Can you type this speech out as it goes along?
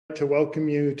to welcome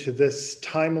you to this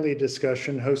timely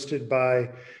discussion hosted by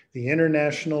the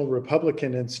International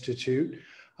Republican Institute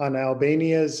on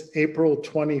Albania's April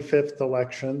 25th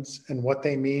elections and what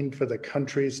they mean for the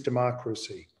country's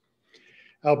democracy.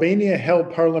 Albania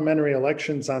held parliamentary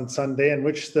elections on Sunday in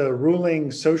which the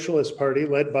ruling Socialist Party,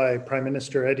 led by Prime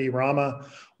Minister Edi Rama,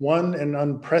 won an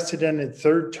unprecedented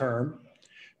third term.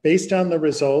 Based on the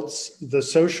results, the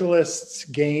Socialists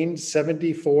gained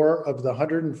 74 of the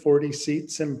 140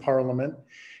 seats in parliament,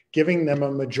 giving them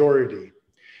a majority.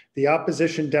 The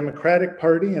opposition Democratic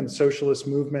Party and Socialist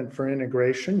Movement for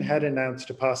Integration had announced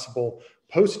a possible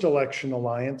post-election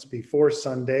alliance before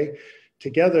Sunday.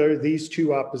 Together, these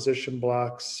two opposition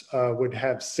blocs would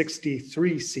have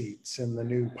 63 seats in the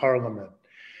new parliament.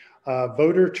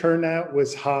 Voter turnout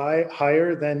was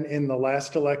higher than in the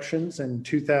last elections in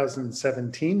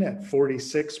 2017 at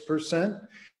 46%.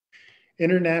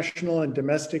 International and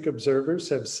domestic observers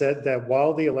have said that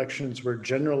while the elections were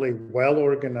generally well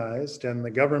organized and the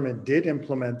government did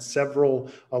implement several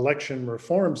election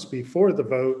reforms before the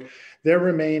vote, there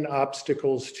remain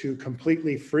obstacles to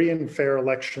completely free and fair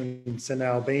elections in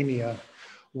Albania,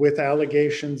 with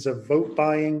allegations of vote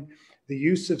buying, the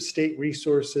use of state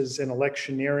resources in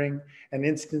electioneering, and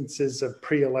instances of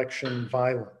pre-election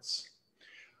violence.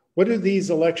 What do these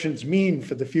elections mean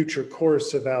for the future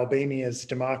course of Albania's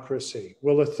democracy?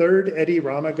 Will a third Edi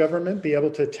Rama government be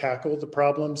able to tackle the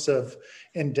problems of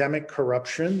endemic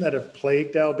corruption that have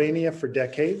plagued Albania for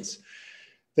decades?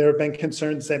 There have been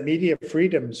concerns that media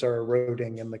freedoms are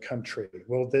eroding in the country.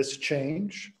 Will this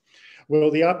change? Will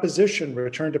the opposition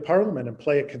return to parliament and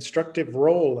play a constructive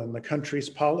role in the country's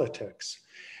politics?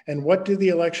 And what do the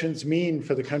elections mean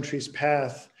for the country's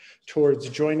path towards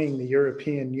joining the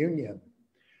European Union?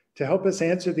 To help us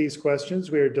answer these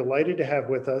questions, we are delighted to have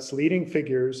with us leading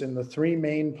figures in the three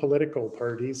main political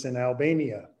parties in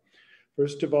Albania.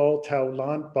 First of all,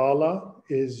 Balla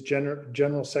is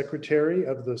General Secretary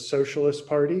of the Socialist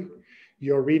Party.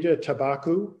 Yorita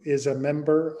Tabaku is a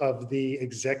member of the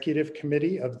Executive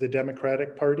Committee of the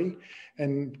Democratic Party,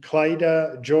 and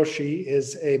Klaida Joshi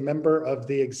is a member of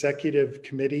the Executive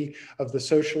Committee of the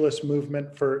Socialist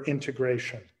Movement for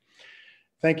Integration.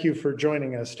 Thank you for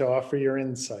joining us to offer your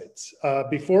insights.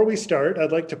 Before we start,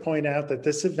 I'd like to point out that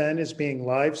this event is being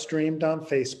live streamed on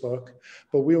Facebook,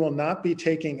 but we will not be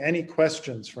taking any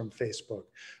questions from Facebook.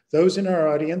 Those in our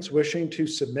audience wishing to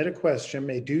submit a question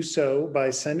may do so by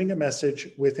sending a message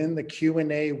within the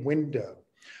Q&A window.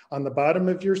 On the bottom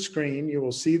of your screen, you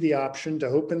will see the option to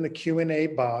open the Q&A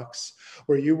box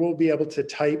where you will be able to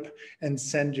type and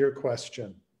send your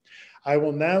question. I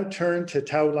will now turn to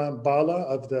Balla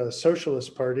of the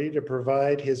Socialist Party to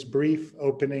provide his brief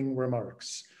opening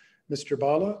remarks. Mr.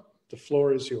 Balla, the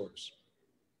floor is yours.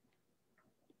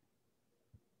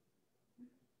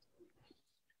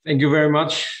 Thank you very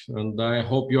much, and I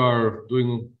hope you are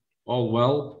doing all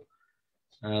well.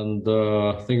 And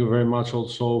thank you very much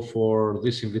also for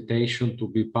this invitation to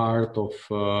be part of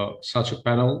such a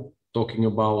panel talking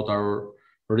about our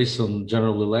recent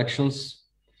general elections.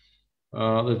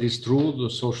 That is true, the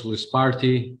Socialist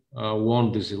Party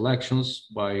won these elections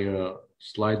by a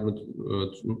slight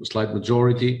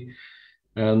majority.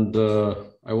 And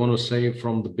I want to say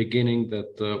from the beginning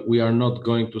that we are not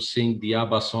going to sing the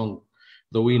ABBA song,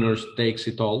 "The winner takes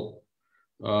it all."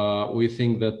 We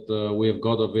think that we have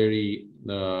got a very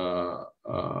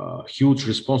huge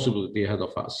responsibility ahead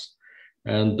of us.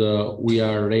 And we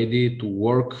are ready to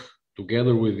work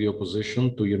together with the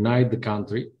opposition to unite the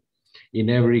country. In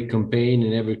every campaign,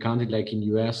 in every country, like in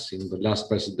US, in the last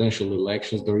presidential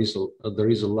elections, there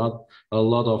is a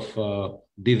lot of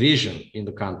division in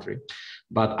the country.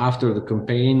 But after the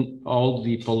campaign, all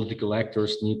the political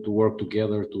actors need to work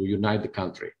together to unite the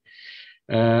country.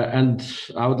 And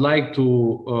I would like to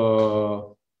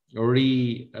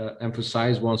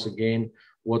re-emphasize once again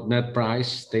what Ned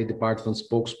Price, State Department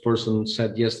spokesperson,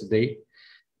 said yesterday,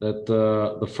 that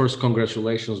the first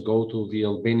congratulations go to the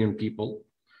Albanian people.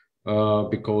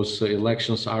 Because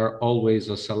elections are always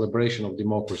a celebration of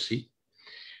democracy.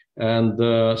 And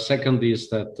second is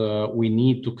that we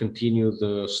need to continue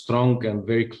the strong and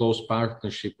very close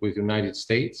partnership with the United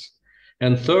States.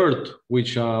 And third,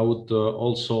 which I would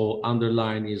also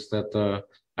underline, is that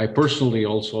I personally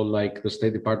also, like the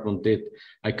State Department did,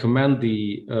 I commend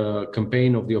the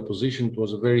campaign of the opposition. It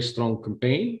was a very strong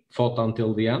campaign, fought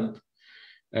until the end.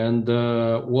 And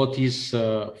what is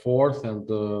fourth and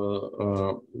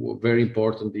very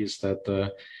important is that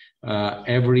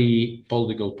every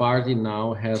political party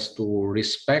now has to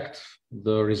respect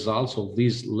the results of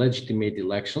these legitimate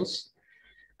elections.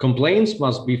 Complaints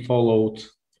must be followed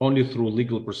only through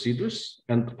legal procedures,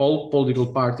 and all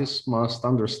political parties must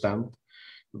understand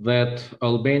that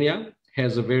Albania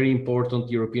has a very important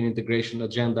European integration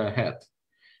agenda ahead,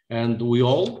 and we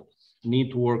all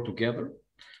need to work together.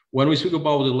 When we speak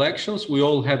about elections, we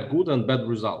all had good and bad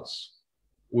results.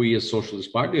 We as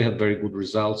Socialist Party had very good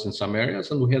results in some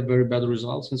areas, and we had very bad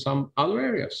results in some other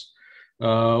areas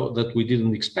that we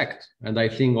didn't expect. And I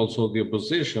think also the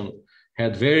opposition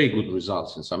had very good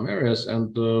results in some areas,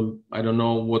 and I don't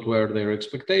know what were their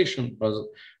expectations, but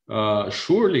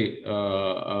surely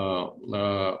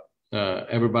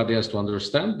everybody has to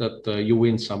understand that you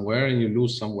win somewhere and you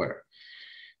lose somewhere.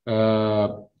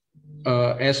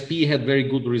 SP had very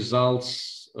good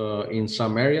results in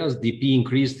some areas. DP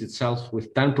increased itself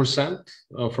with 10%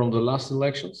 from the last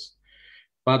elections.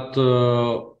 But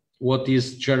what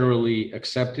is generally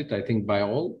accepted, I think, by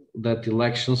all, that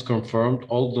elections confirmed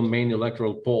all the main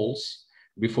electoral polls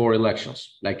before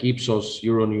elections, like Ipsos,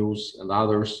 Euronews, and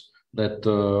others that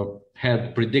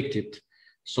had predicted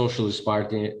Socialist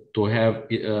Party to have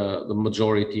the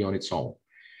majority on its own.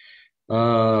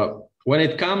 When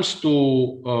it comes to,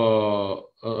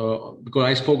 because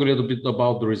I spoke a little bit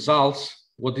about the results,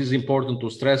 what is important to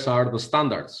stress are the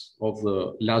standards of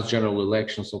the last general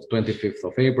elections of 25th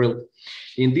of April.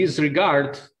 In this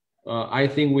regard, I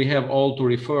think we have all to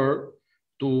refer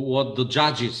to what the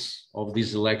judges of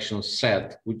these elections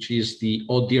said, which is the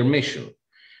ODIHR mission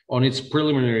on its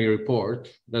preliminary report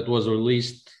that was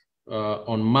released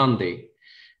on Monday,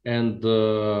 and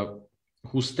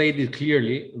who stated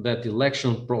clearly that the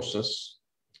election process,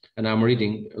 and I'm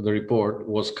reading the report,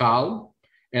 was calm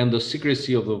and the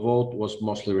secrecy of the vote was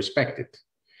mostly respected.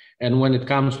 And when it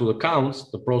comes to the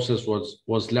counts, the process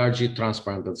was largely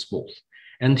transparent and smooth.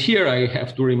 And here I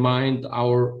have to remind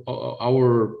our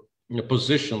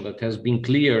position that has been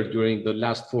clear during the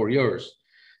last 4 years,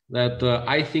 that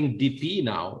I think DP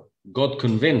now got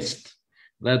convinced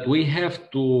that we have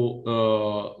to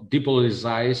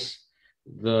depoliticize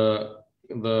the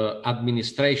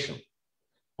administration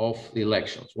of the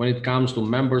elections when it comes to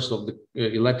members of the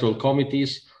electoral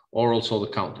committees or also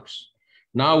the counters.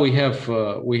 Now we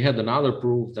had another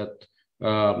proof that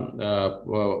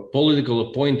political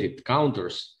appointed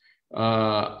counters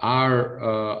are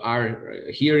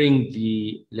hearing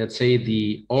the, let's say,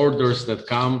 the orders that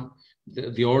come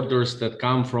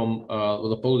from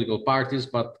the political parties,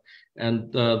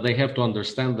 and they have to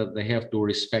understand that they have to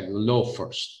respect the law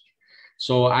first.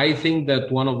 So I think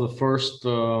that one of the first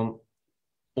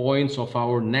points of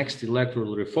our next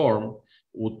electoral reform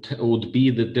would be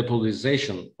the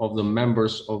depolitization of the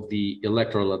members of the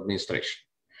electoral administration.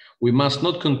 We must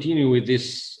not continue with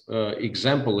this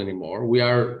example anymore. We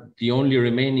are the only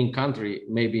remaining country,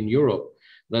 maybe in Europe,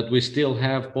 that we still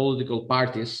have political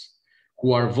parties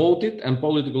who are voted and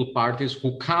political parties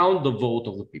who count the vote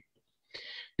of the people.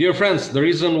 Dear friends, the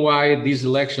reason why these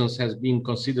elections has been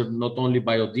considered not only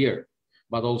by ODIHR,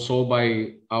 but also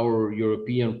by our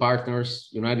European partners,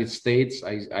 United States.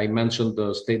 I mentioned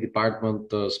the State Department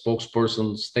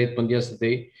spokesperson's statement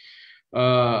yesterday,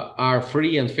 are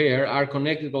free and fair, are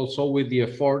connected also with the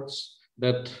efforts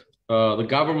that the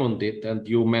government did, and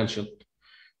you mentioned,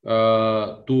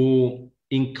 to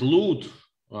include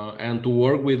and to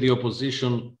work with the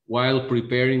opposition while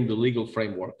preparing the legal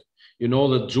framework. You know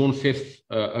that June 5th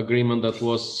agreement that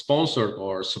was sponsored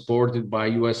or supported by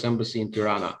US Embassy in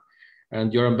Tirana,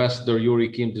 and your ambassador Yuri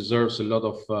Kim deserves a lot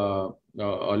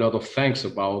of thanks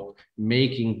about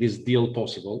making this deal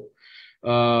possible.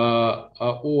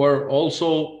 Or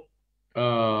also,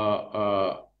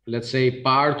 let's say,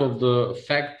 part of the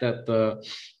fact that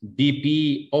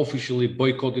DP officially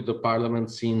boycotted the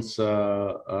parliament since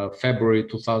February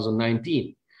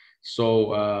 2019.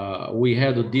 So we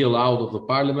had a deal out of the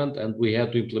parliament, and we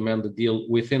had to implement the deal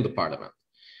within the parliament.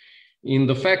 In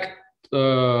the fact,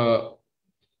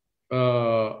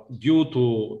 due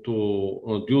to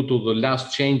the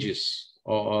last changes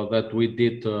that we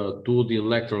did to the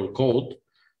electoral code,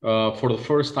 for the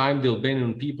first time, the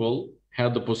Albanian people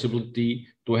had the possibility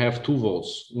to have 2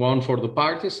 votes, one for the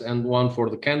parties and one for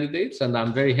the candidates. And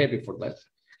I'm very happy for that,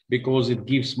 because it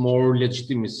gives more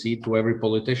legitimacy to every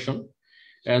politician.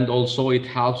 And also it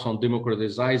helps on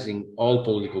democratizing all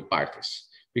political parties,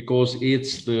 because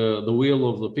it's the will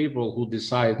of the people who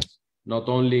decide not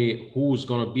only who's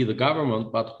going to be the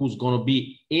government, but who's going to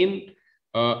be in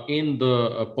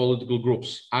the political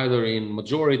groups, either in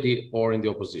majority or in the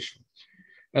opposition.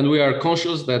 And we are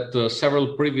conscious that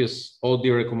several previous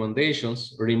ODIHR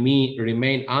recommendations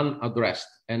remain unaddressed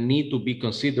and need to be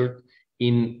considered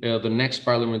in the next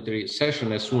parliamentary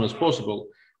session as soon as possible,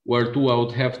 where too I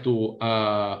would have to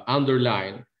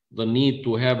underline the need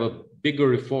to have a bigger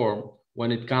reform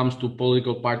when it comes to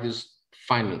political parties'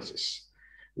 finances.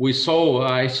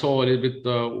 I saw a little bit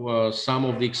some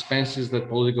of the expenses that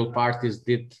political parties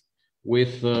did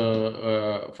with,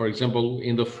 for example,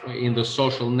 in the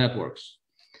social networks,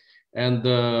 and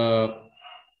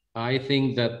I think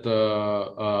that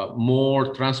more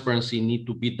transparency need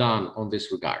to be done on this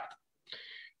regard.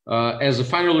 As a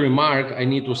final remark, I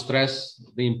need to stress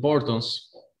the importance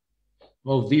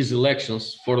of these elections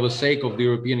for the sake of the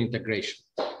European integration.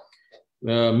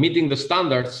 Meeting the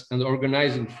standards and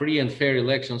organizing free and fair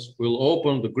elections will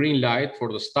open the green light for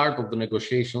the start of the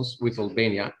negotiations with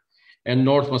Albania and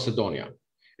North Macedonia.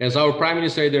 As our Prime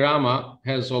Minister Edi Rama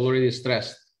has already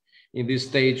stressed, in this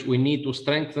stage, we need to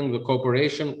strengthen the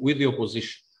cooperation with the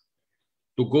opposition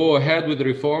to go ahead with the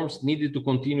reforms needed to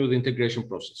continue the integration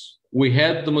process. We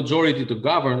had the majority to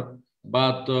govern,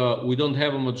 but we don't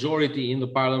have a majority in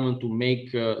the parliament to make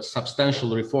substantial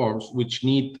reforms which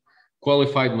need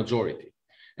qualified majority.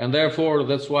 And therefore,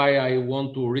 that's why I want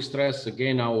to re-stress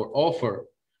again our offer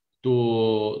to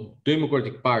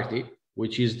Democratic Party,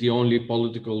 which is the only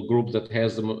political group that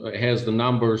has the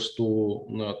numbers to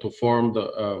form the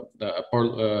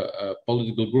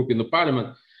political group in the parliament,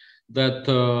 that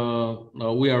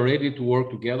we are ready to work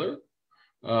together.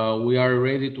 We are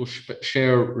ready to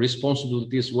share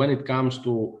responsibilities when it comes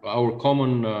to our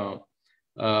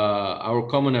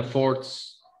common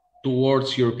efforts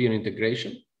towards European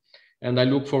integration. And I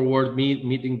look forward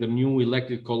meeting the new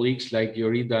elected colleagues like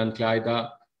Yorida and Klaida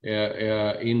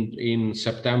in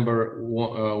September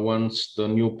once the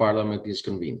new parliament is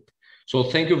convened. So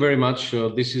thank you very much.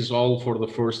 This is all for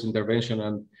the first intervention,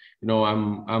 and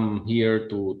I'm here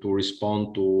to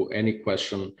respond to any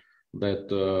question that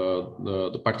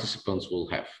the participants will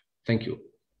have. Thank you.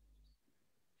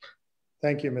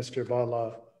 Thank you, Mr. Balla.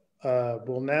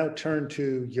 We'll now turn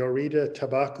to Yorida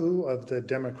Tabaku of the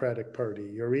Democratic Party.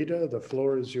 Yorida, the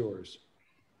floor is yours.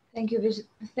 Thank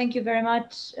you very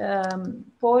much,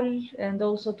 Paul, and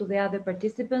also to the other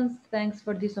participants. Thanks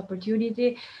for this opportunity.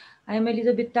 I am a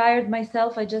little bit tired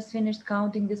myself. I just finished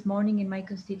counting this morning in my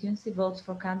constituency votes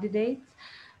for candidates.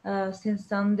 Since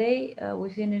Sunday, we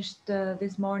finished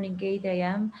this morning 8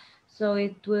 a.m. So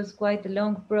it was quite a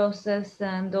long process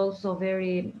and also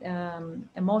very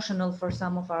emotional for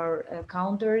some of our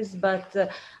counters. But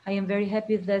I am very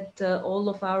happy that all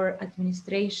of our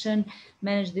administration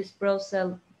managed this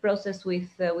process with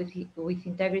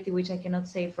integrity, which I cannot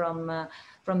say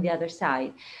from the other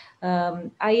side.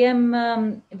 I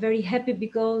am very happy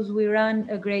because we ran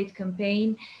a great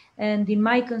campaign, and in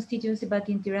my constituency, but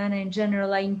in Tirana in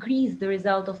general, I increased the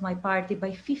result of my party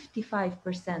by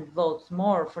 55% votes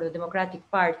more for the Democratic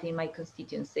Party in my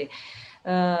constituency.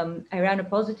 I ran a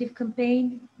positive campaign.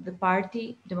 The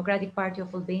party, Democratic Party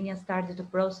of Albania, started a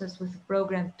process with a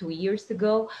program 2 years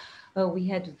ago. We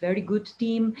had a very good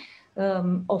team.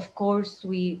 Of course,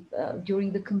 we during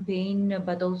the campaign,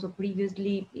 but also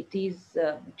previously, it is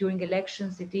during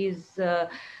elections, it is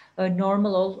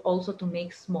normal also to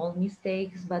make small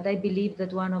mistakes. But I believe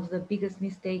that one of the biggest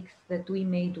mistakes that we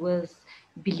made was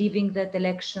believing that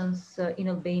elections in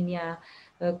Albania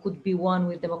could be won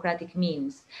with democratic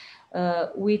means,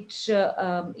 which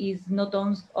is not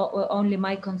only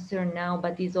my concern now,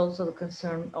 but is also the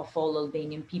concern of all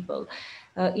Albanian people.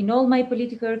 In all my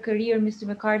political career, Mr.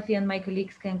 McCarthy and my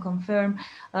colleagues can confirm,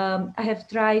 I have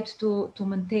tried to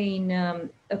maintain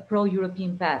a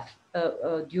pro-European path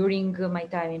during my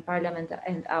time in Parliament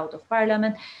and out of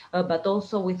Parliament, but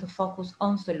also with a focus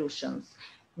on solutions,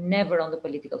 never on the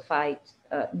political fight,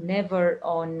 never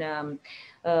on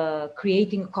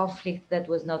creating a conflict that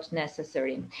was not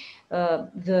necessary.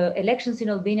 The elections in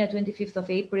Albania, 25th of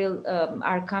April,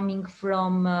 are coming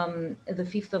from the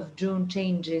 5th of June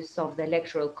changes of the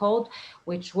electoral code,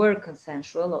 which were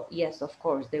consensual. Yes, of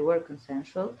course, they were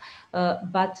consensual,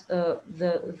 but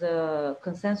the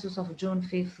consensus of June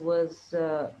 5th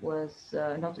was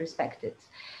not respected.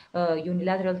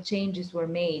 Unilateral changes were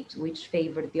made which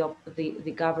favored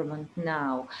the government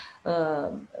now.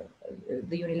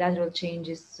 The unilateral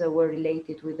changes were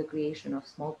related with the creation of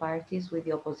small parties, with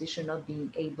the opposition not being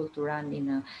able to run in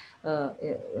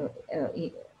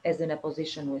as an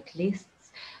opposition with lists,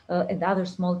 and other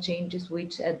small changes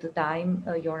which at the time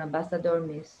your ambassador,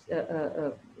 Ms.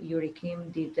 Yuri Kim,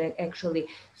 did actually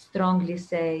strongly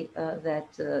say that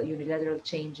unilateral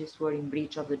changes were in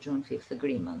breach of the June 5th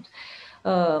agreement.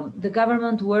 The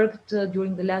government worked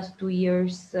during the last 2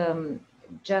 years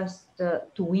just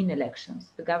to win elections.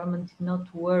 The government did not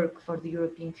work for the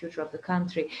European future of the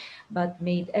country, but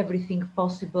made everything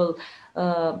possible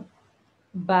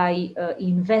by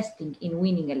investing in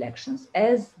winning elections.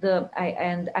 As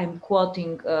I'm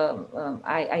quoting,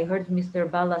 I heard Mr.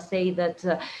 Balla say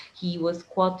that he was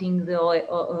quoting the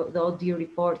ODIHR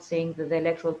report saying that the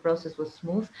electoral process was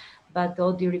smooth, but the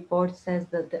ODIHR report says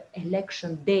that the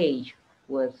election day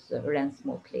was ran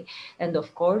smoothly. And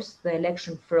of course, the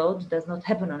election fraud does not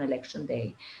happen on election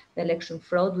day. The election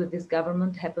fraud with this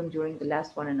government happened during the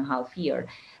last 1.5 years.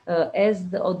 As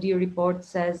the ODIHR report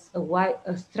says,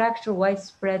 a structured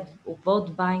widespread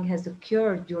vote buying has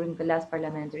occurred during the last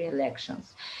parliamentary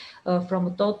elections. From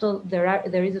a total,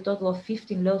 there is a total of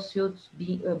 15 lawsuits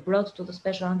brought to the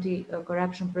Special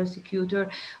Anti-Corruption Prosecutor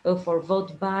for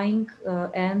vote buying,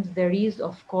 and there is,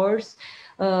 of course,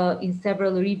 in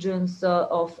several regions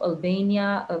of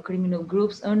Albania, criminal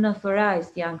groups,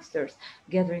 unauthorized youngsters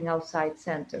gathering outside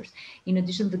centers. In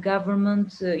addition, the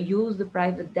government used the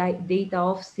private data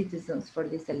of citizens for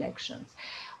these elections.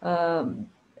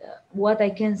 What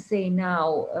I can say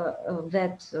now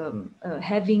that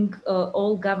having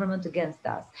all government against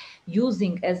us,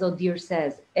 using, as ODIHR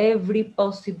says, every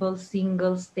possible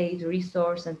single state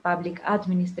resource and public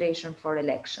administration for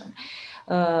election,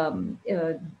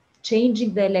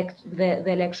 changing the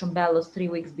election ballots 3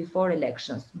 weeks before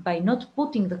elections by not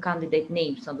putting the candidate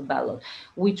names on the ballot,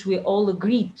 which we all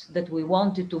agreed that we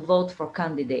wanted to vote for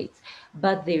candidates,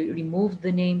 but they removed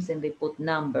the names and they put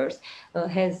numbers,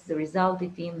 has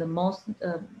resulted in the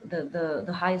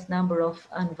highest number of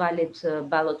invalid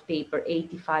ballot paper.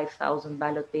 85,000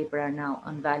 ballot paper are now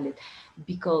invalid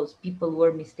because people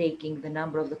were mistaking the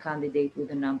number of the candidate with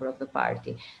the number of the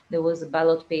party. There was a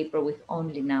ballot paper with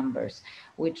only numbers,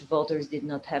 which voters did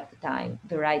not have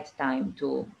the right time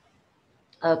to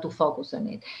focus on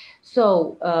it.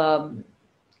 So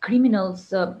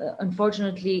criminals,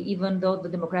 unfortunately, even though the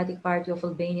Democratic Party of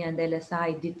Albania and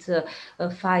LSI did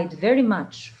fight very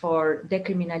much for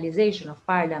decriminalization of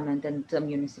parliament and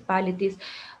municipalities,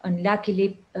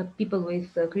 unluckily, people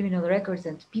with criminal records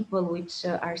and people which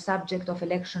are subject of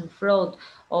election fraud,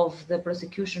 of the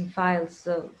prosecution files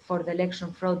for the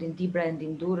election fraud in Dibra and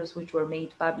in Durrës, which were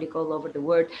made public all over the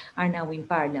world, are now in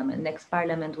parliament. Next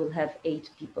parliament will have 8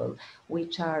 people,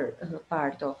 which are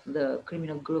part of the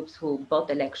criminal groups who bought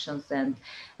elections and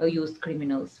used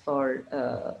criminals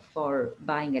for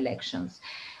buying elections.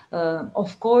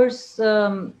 Of course,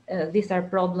 these are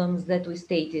problems that we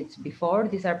stated before.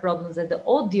 These are problems that the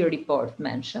ODIHR report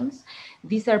mentions.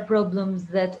 These are problems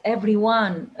that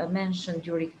everyone mentioned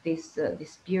during this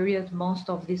period. Most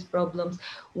of these problems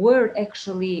were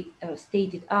actually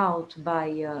stated out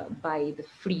by the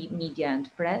free media and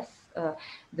press.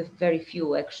 The very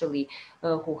few actually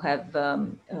who have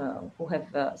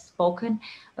spoken.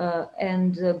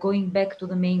 And going back to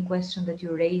the main question that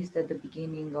you raised at the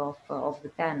beginning of the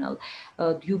panel,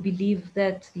 do you believe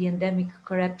that the endemic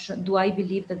corruption? Do I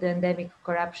believe that the endemic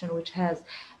corruption, which has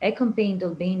accompanied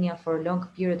Albania for a long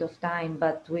period of time,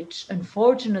 but which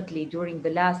unfortunately during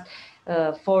the last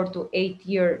 4 to 8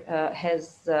 years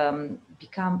has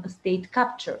become a state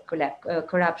capture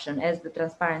corruption, as the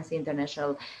Transparency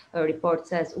International report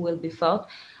says, will be fought?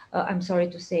 I'm sorry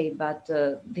to say, but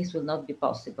this will not be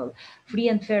possible. Free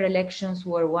and fair elections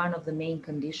were one of the main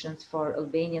conditions for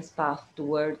Albania's path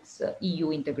towards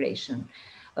EU integration.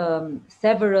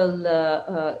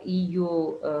 Several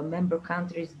EU member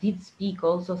countries did speak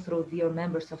also through their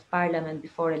members of parliament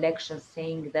before elections,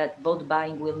 saying that vote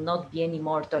buying will not be any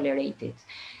more tolerated.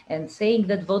 And saying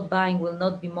that vote buying will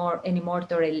not be any more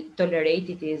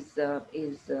tolerated is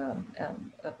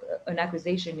an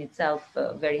accusation itself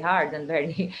very hard and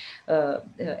very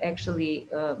actually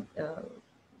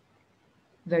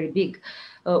very big,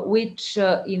 which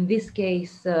in this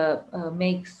case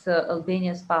makes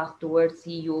Albania's path towards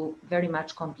EU very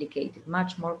much complicated,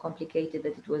 much more complicated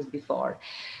than it was before.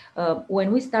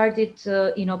 When we started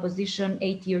in opposition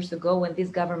 8 years ago, when this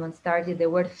government started, there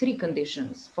were 3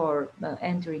 conditions for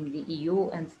entering the EU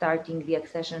and starting the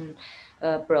accession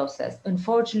process.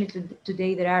 Unfortunately,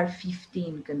 today there are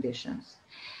 15 conditions.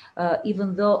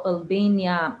 Even though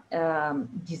Albania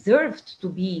deserved to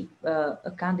be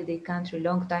a candidate country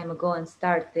long time ago and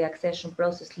start the accession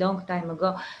process long time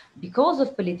ago, because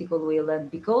of political will and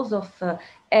because of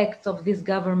acts of this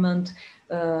government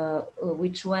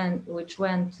which went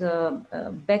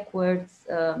backwards,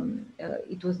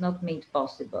 it was not made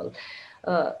possible.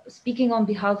 Speaking on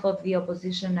behalf of the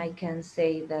opposition, I can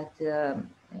say that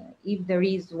if there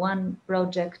is one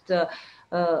project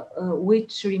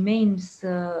which remains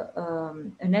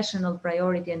a national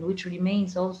priority and which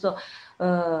remains also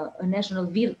a national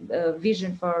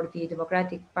vision for the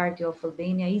Democratic Party of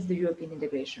Albania, is the European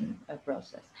integration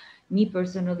process. Me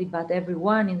personally, but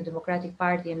everyone in the Democratic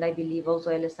Party, and I believe also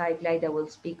LSI Glaida will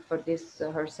speak for this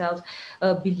herself,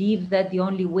 believe that the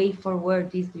only way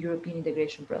forward is the European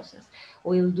integration process.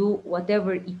 We'll do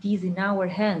whatever it is in our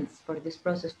hands for this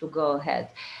process to go ahead.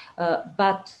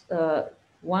 But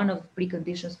one of the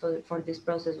preconditions for this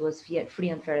process was free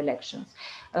and fair elections.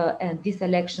 And these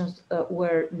elections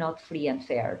were not free and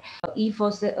fair. If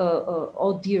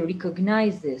ODIHR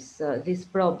recognizes this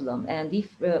problem, and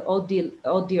if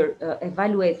ODIHR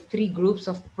evaluates three groups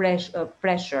of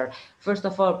pressure, first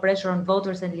of all, pressure on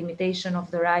voters and limitation of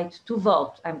the right to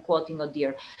vote, I'm quoting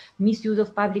ODIHR, misuse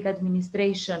of public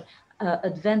administration,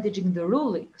 advantaging the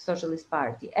ruling Socialist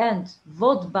Party, and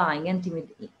vote buying,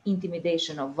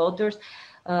 intimidation of voters,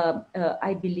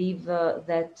 I believe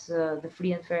that the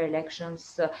free and fair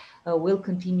elections will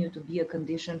continue to be a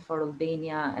condition for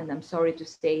Albania. And I'm sorry to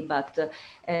say, but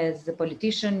as a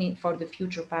politician for the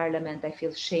future parliament, I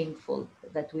feel shameful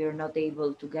that we are not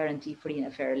able to guarantee free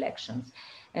and fair elections.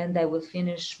 And I will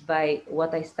finish by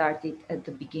what I started at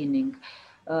the beginning.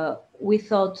 We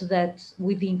thought that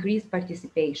with the increased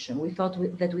participation, we thought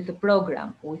that with a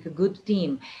program, with a good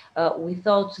team, we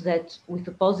thought that with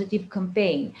a positive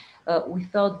campaign, we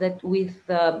thought that with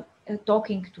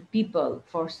talking to people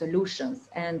for solutions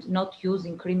and not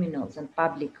using criminals and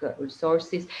public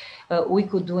resources, we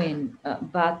could win.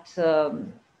 But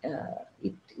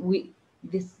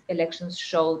these elections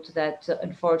showed that,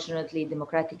 unfortunately,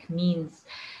 democratic means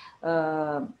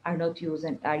are not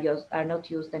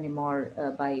used anymore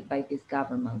by these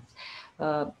governments.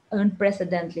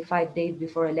 Unprecedentedly, 5 days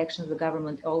before elections, the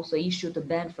government also issued a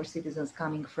ban for citizens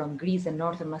coming from Greece and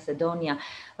Northern Macedonia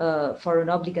for an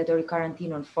obligatory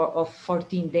quarantine of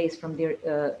 14 days from their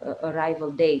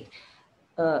arrival date.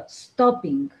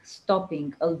 Stopping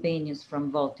Albanians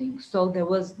from voting. So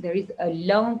there is a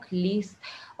long list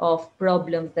of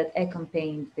problems that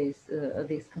accompanied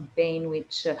this campaign,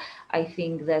 which I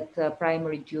think that the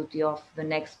primary duty of the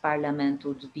next parliament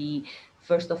would be,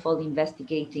 first of all,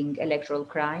 investigating electoral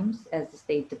crimes, as the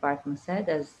State Department said,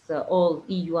 as all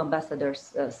EU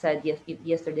ambassadors said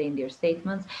yesterday in their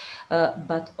statements,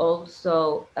 but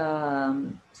also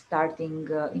starting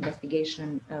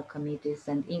investigation committees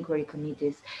and inquiry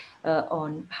committees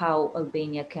on how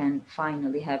Albania can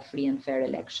finally have free and fair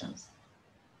elections.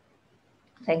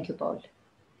 Thank you, Paul.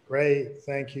 Great,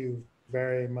 thank you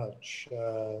very much,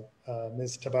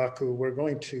 Ms. Tabaku. We're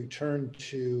going to turn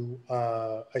to,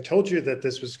 I told you that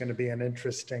this was going to be an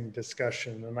interesting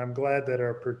discussion, and I'm glad that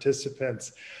our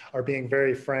participants are being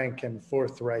very frank and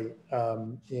forthright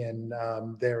in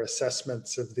their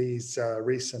assessments of these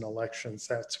recent elections.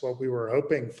 That's what we were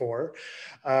hoping for.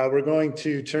 We're going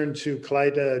to turn to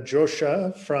Glaida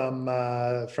Josha from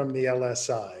the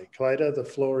LSI. Glaida, the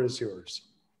floor is yours.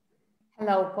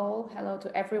 Hello, Paul. Hello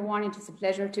to everyone. It is a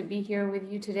pleasure to be here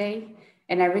with you today.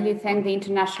 And I really thank the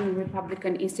International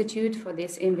Republican Institute for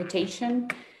this invitation.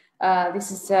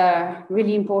 This is a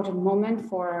really important moment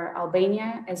for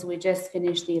Albania as we just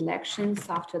finished the elections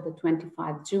after the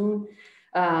 25th June.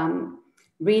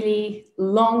 Really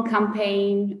long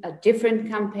campaign, a different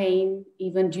campaign,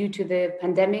 even due to the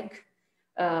pandemic.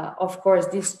 Of course,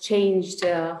 this changed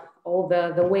all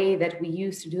the way that we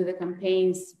used to do the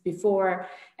campaigns before.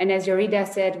 And as Yorida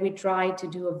said, we tried to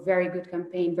do a very good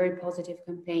campaign, very positive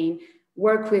campaign,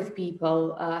 work with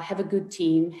people, have a good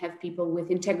team, have people with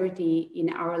integrity in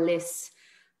our lists.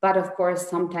 But of course,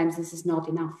 sometimes this is not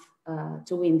enough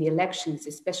to win the elections,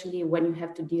 especially when you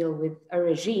have to deal with a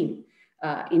regime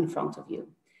in front of you.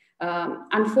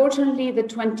 Unfortunately, the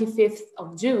 25th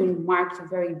of June marked a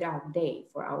very dark day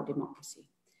for our democracy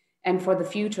and for the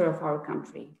future of our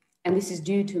country. And this is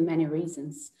due to many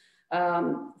reasons.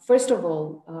 First of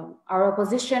all, our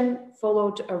opposition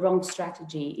followed a wrong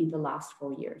strategy in the last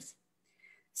 4 years,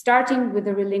 starting with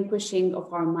the relinquishing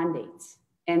of our mandates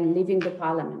and leaving the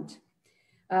parliament.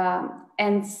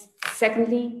 And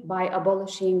secondly, by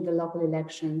abolishing the local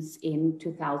elections in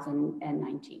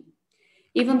 2019.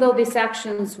 Even though these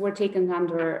actions were taken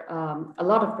under a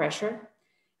lot of pressure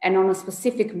and on a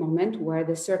specific moment where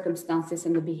the circumstances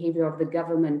and the behavior of the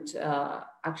government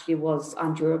actually was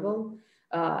unendurable,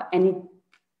 and it,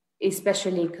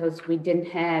 especially because we didn't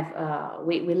have,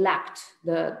 we lacked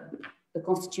the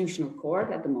constitutional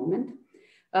court at the moment.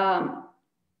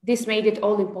 This made it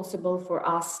all impossible for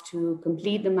us to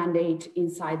complete the mandate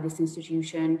inside this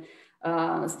institution.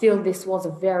 Still, this was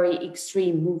a very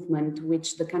extreme movement,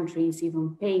 which the country is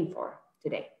even paying for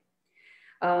today.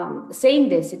 Saying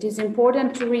this, it is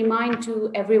important to remind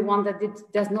to everyone that it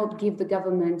does not give the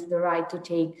government the right to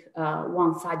take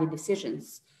one-sided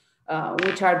decisions,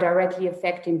 which are directly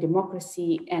affecting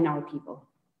democracy and our people.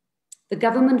 The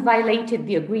government violated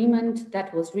the agreement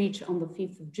that was reached on the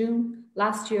 5th of June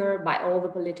last year by all the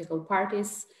political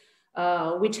parties,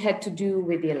 which had to do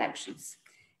with the elections,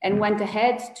 and went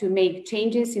ahead to make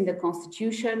changes in the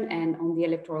constitution and on the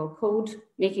electoral code,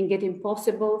 making it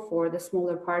impossible for the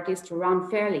smaller parties to run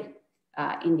fairly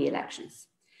in the elections.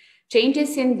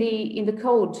 Changes in the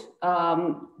code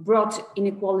brought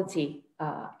inequality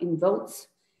in votes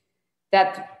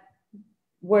that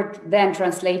were then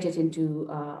translated into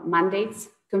mandates,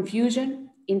 confusion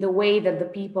in the way that the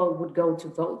people would go to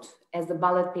vote, as the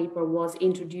ballot paper was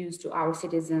introduced to our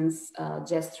citizens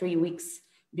just 3 weeks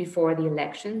before the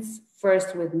elections,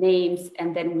 first with names,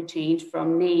 and then we changed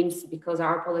from names because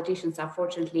our politicians,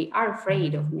 unfortunately, are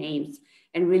afraid of names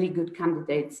and really good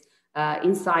candidates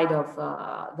inside of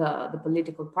the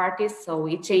political parties. So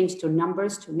it changed to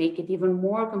numbers to make it even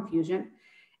more confusion.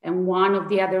 And one of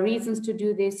the other reasons to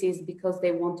do this is because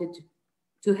they wanted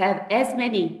to have as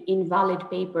many invalid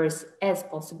papers as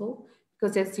possible,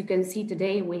 because as you can see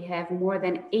today, we have more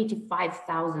than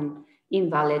 85,000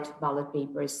 invalid ballot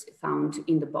papers found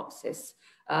in the boxes.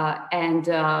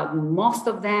 Most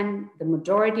of them, the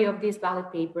majority of these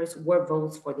ballot papers were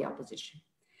votes for the opposition.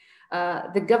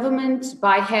 The government,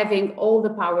 by having all the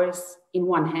powers in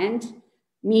one hand,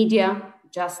 media,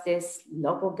 justice,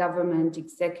 local government,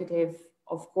 executive,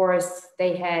 of course,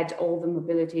 they had all the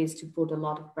mobilities to put a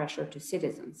lot of pressure to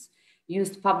citizens,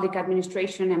 used public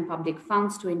administration and public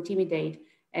funds to intimidate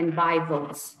and buy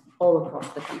votes all across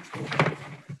the country.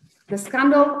 The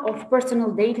scandal of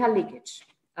personal data leakage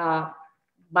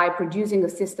by producing a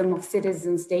system of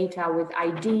citizens' data with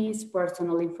IDs,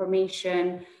 personal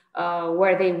information,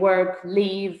 where they work,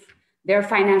 live, their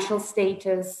financial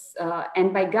status,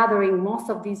 and by gathering most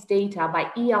of these data by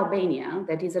eAlbania,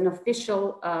 that is an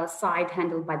official site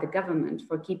handled by the government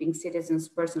for keeping citizens'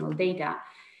 personal data,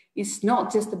 is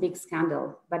not just a big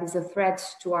scandal, but is a threat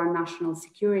to our national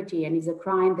security and is a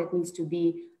crime that needs to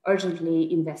be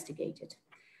urgently investigated.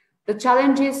 The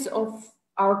challenges of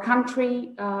our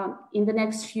country in the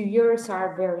next few years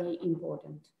are very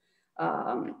important,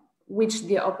 which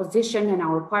the opposition and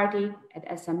our party at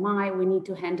SMI, we need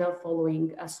to handle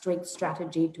following a strict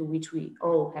strategy to which we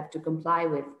all have to comply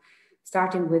with,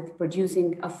 starting with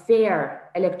producing a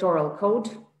fair electoral code,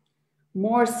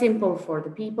 more simple for the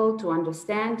people to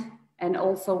understand, and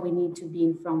also we need to be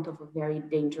in front of a very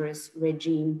dangerous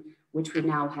regime, which we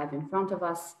now have in front of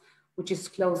us, which is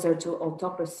closer to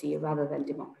autocracy rather than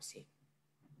democracy.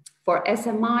 For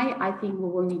SMI, I think we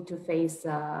will need to face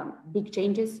big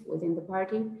changes within the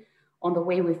party on the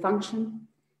way we function,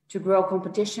 to grow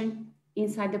competition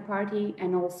inside the party,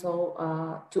 and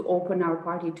also to open our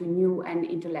party to new and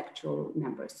intellectual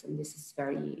members. And this is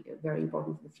very, very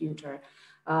important for the future.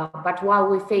 But while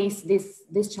we face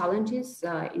these challenges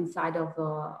inside of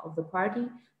the party,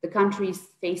 the country is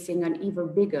facing an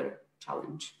even bigger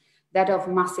challenge, that of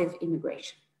massive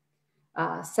immigration.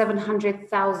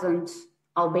 700,000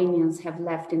 Albanians have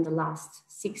left in the last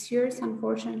 6 years,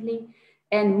 unfortunately,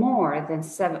 and more than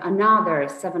another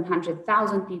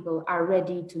 700,000 people are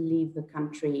ready to leave the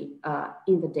country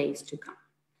in the days to come.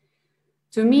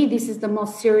 To me, this is the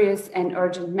most serious and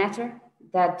urgent matter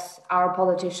that our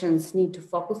politicians need to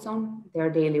focus on their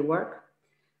daily work,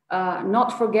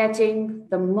 not forgetting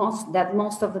that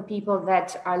most of the people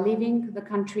that are leaving the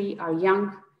country are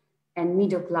young and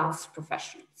middle-class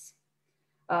professionals.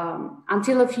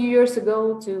 Until a few years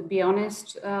ago, to be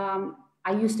honest,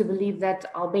 I used to believe that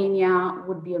Albania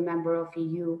would be a member of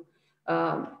EU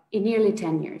in nearly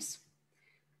 10 years.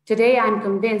 Today, I'm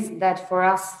convinced that for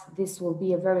us, this will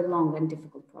be a very long and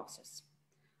difficult process.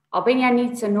 Albania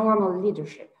needs a normal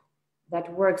leadership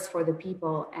that works for the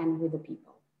people and with the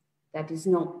people, that is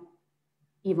not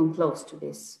even close to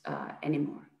this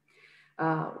anymore.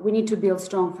 We need to build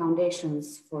strong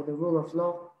foundations for the rule of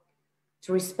law,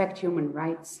 to respect human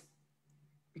rights,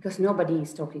 because nobody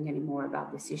is talking anymore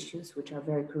about these issues, which are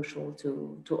very crucial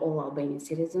to all Albanian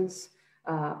citizens,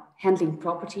 handling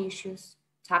property issues,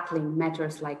 tackling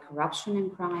matters like corruption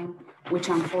and crime, which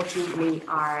unfortunately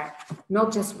are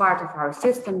not just part of our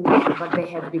system now, but they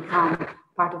have become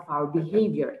part of our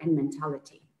behavior and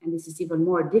mentality. And this is even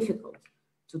more difficult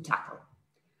to tackle.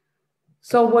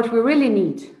 So what we really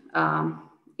need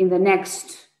in the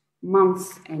next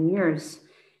months and years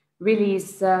really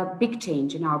is a big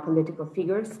change in our political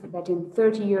figures that in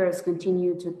 30 years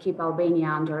continue to keep Albania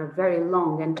under a very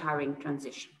long and tiring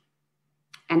transition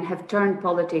and have turned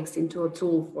politics into a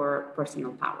tool for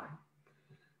personal power.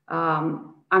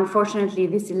 Unfortunately,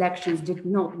 these elections did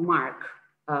not mark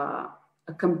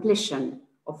a completion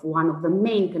of one of the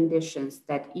main conditions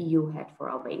that EU had for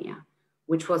Albania,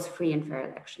 which was free and fair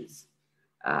elections.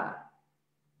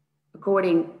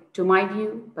 According to my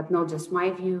view, but not just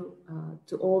my view,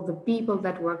 to all the people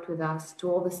that worked with us, to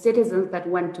all the citizens that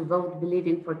went to vote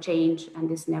believing for change, and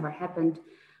this never happened,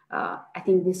 I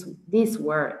think these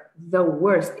were the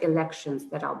worst elections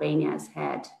that Albania has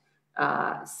had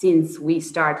since we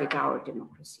started our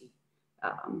democracy,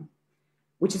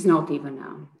 which is not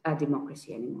even a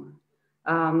democracy anymore.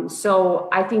 So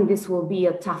I think this will be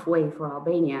a tough way for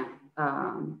Albania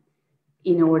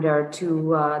in order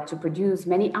to produce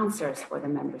many answers for the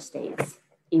member states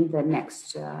in the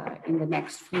next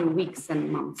few weeks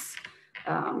and months.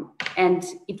 And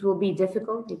it will be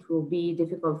difficult. It will be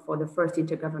difficult for the first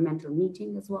intergovernmental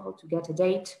meeting as well to get a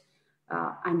date.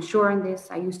 I'm sure on this.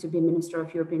 I used to be Minister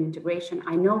of European Integration.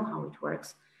 I know how it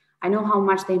works. I know how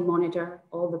much they monitor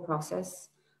all the process.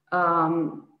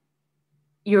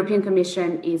 European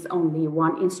Commission is only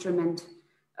one instrument.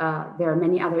 There are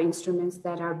many other instruments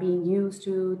that are being used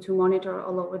to monitor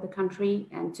all over the country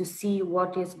and to see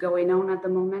what is going on at the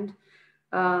moment.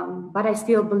 But I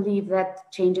still believe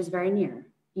that change is very near,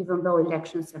 even though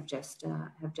elections have just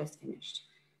finished.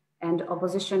 And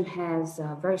opposition has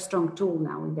a very strong tool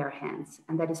now in their hands,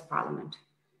 and that is Parliament.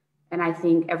 And I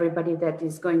think everybody that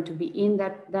is going to be in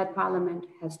that Parliament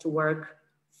has to work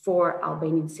for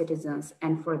Albanian citizens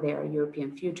and for their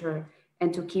European future,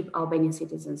 and to keep Albanian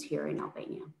citizens here in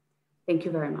Albania. Thank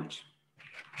you very much.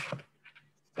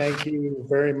 Thank you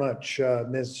very much,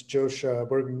 Ms. Gjosha.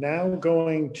 We're now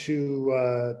going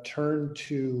to turn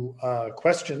to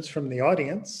questions from the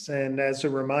audience. And as a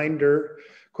reminder,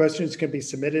 questions can be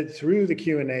submitted through the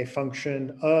Q&A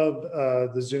function of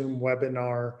the Zoom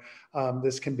webinar.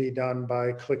 This can be done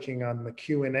by clicking on the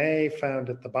Q&A found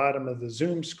at the bottom of the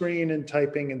Zoom screen and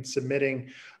typing and submitting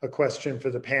a question for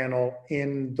the panel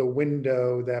in the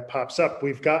window that pops up.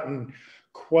 We've gotten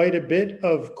quite a bit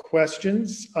of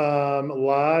questions, a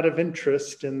lot of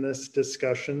interest in this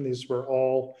discussion. These were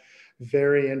all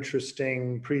very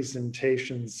interesting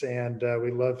presentations, and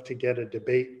we love to get a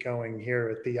debate going here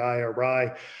at the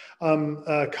IRI.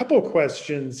 A couple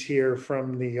questions here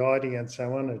from the audience. I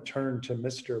want to turn to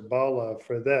Mr. Balla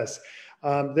for this.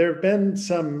 There have been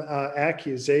some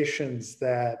accusations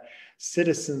that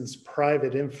citizens'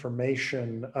 private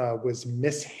information was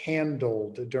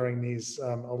mishandled during these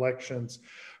elections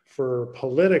for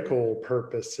political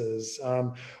purposes.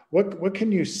 What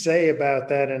can you say about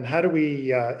that, and how do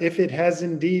we, if it has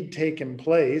indeed taken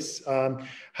place,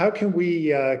 how can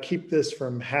we keep this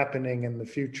from happening in the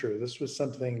future? This was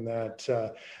something that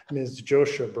Ms.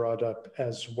 Gjosha brought up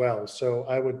as well. So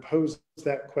I would pose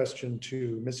that question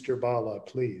to Mr. Balla,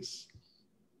 please.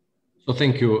 So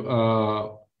thank you.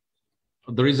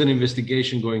 There is an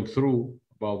investigation going through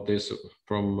about this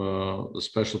from the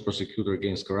Special Prosecutor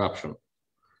Against Corruption.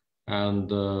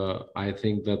 And I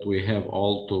think that we have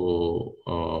all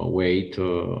to wait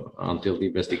until the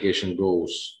investigation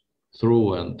goes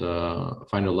through and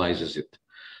finalizes it.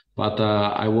 But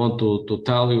I want to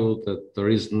tell you that there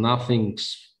is nothing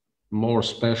more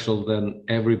special than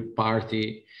every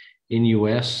party in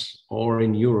US or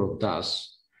in Europe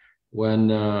does. When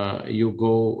you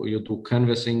do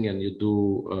canvassing and you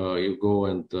go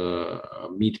and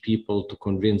meet people to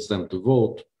convince them to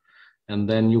vote, and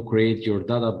then you create your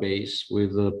database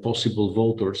with possible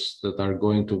voters that are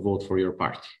going to vote for your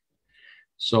party.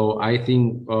 So I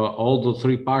think all the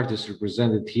three parties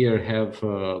represented here have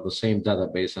the same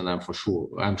database, and I'm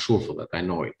sure for that. I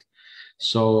know it.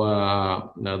 So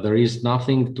there is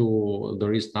nothing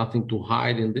to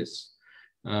hide in this.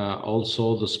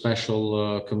 Also, the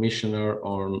special commissioner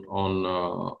on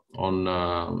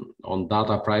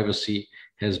data privacy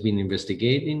has been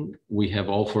investigating. We have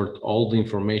offered all the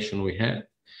information we had,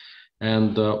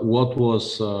 and what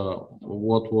was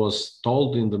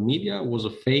told in the media was a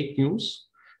fake news,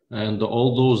 and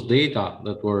all those data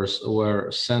that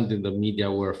were sent in the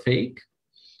media were fake.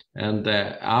 And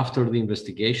after the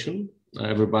investigation,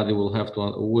 everybody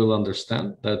will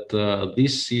understand that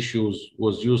this issue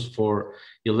was used for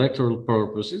electoral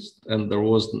purposes, and there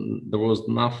was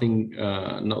nothing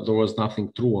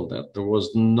true on that. There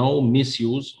was no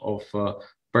misuse of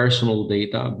personal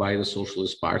data by the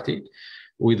Socialist Party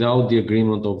without the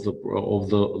agreement of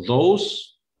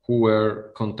those who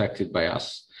were contacted by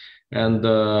us. And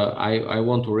I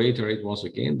want to reiterate once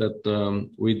again that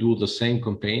we do the same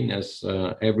campaign as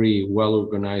every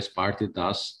well-organized party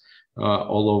does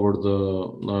all over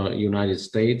the United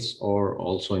States or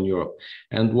also in Europe.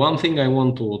 And one thing I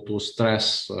want to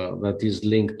stress that is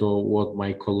linked to what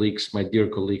my dear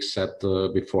colleagues said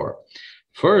before.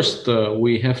 First,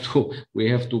 we have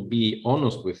to be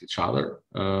honest with each other.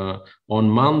 On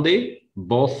Monday,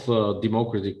 both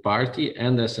Democratic Party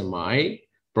and SMI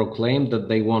proclaimed that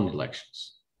they won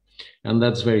elections. And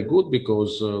that's very good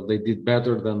because they did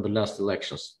better than the last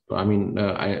elections. I mean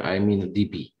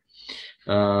DP.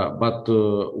 But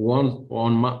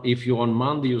if you on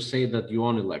Monday you say that you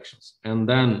won elections, and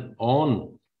then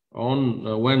on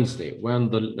Wednesday when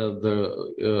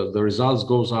the results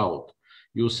goes out,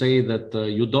 you say that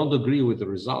you don't agree with the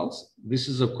results. This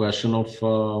is a question of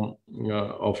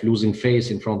losing face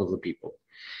in front of the people.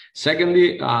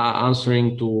 Secondly,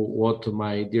 answering to what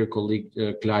my dear colleague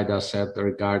Clyda said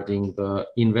regarding the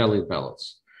invalid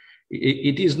ballots,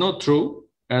 it is not true.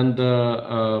 And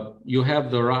you have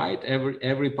the right,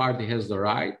 every party has the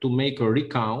right to make a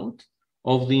recount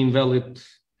of the invalid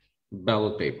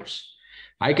ballot papers.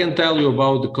 I can tell you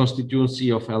about the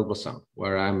constituency of Elbasan,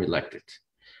 where I'm elected.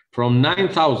 From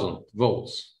 9,000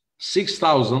 votes,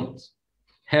 6,000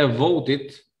 have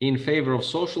voted in favor of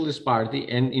Socialist Party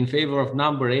and in favor of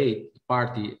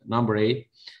party number 8,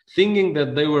 thinking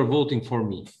that they were voting for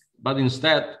me, but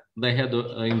instead they had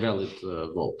an invalid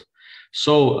vote.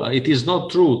 So it is not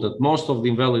true that most of the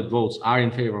invalid votes are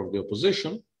in favor of the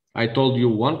opposition. I told you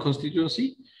one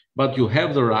constituency, but you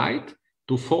have the right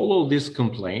to follow this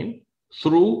complaint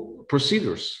through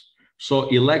procedures. So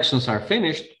elections are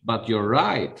finished, but your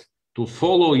right to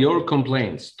follow your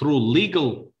complaints through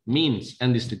legal means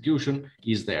and institution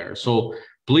is there. So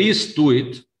please do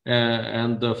it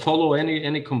and follow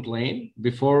any complaint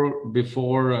before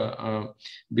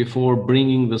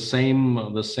bringing the same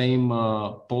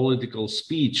political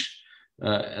speech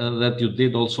that you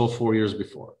did also 4 years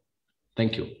before.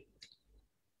 Thank you.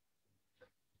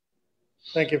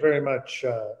 Thank you very much,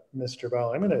 Mr.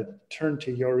 Balla. I'm going to turn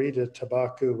to Yorita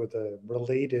Tabaku with a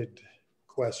related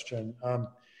question.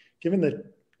 Given the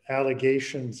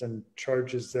allegations and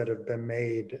charges that have been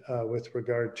made with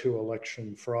regard to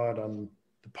election fraud on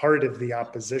the part of the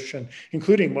opposition,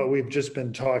 including what we've just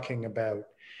been talking about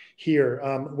here,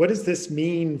 what does this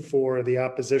mean for the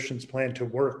opposition's plan to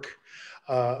work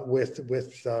with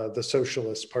the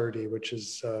Socialist Party, which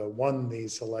has won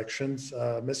these elections?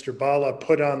 Mr. Balla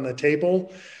put on the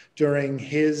table during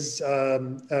his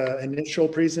initial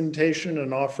presentation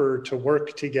an offer to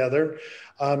work together.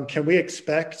 Can we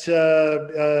expect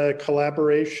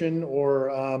collaboration,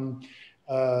 or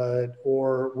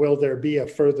will there be a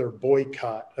further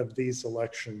boycott of these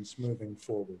elections moving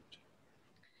forward?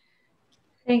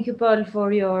 Thank you, Paul,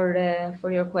 for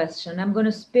your question. I'm going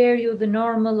to spare you the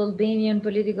normal Albanian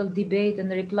political debate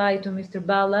and reply to Mr.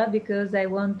 Balla, because I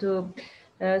want to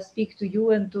speak to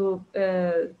you and to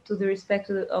the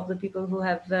respect of the people who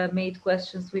have made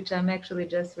questions, which I'm actually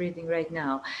just reading right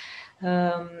now.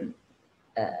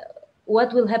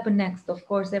 What will happen next? Of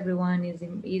course, everyone is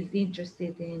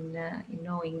interested in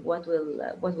knowing what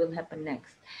will happen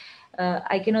next.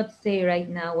 I cannot say right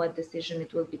now what decision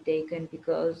it will be taken,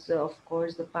 because of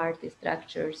course the party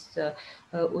structures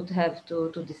would have to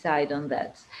decide on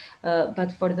that.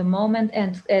 But for the moment,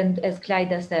 and as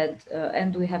Clyda said,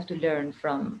 and we have to learn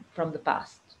from the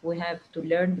past. We have to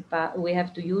learn we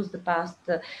have to use the past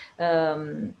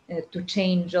to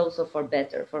change also for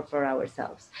better for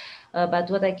ourselves. But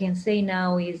what I can say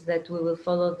now is that we will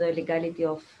follow the legality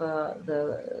of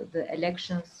the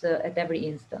elections at every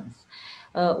instance.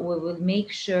 We will make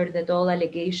sure that all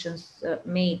allegations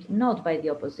made not by the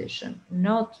opposition,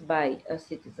 not by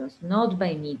citizens, not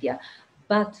by media,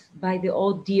 but by the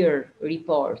ODIHR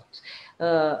report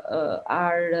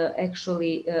are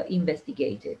actually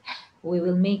investigated. We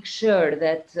will make sure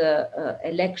that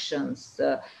elections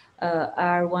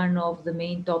are one of the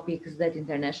main topics that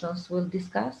internationals will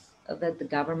discuss, that the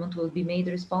government will be made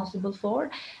responsible for.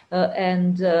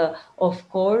 And of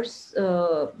course,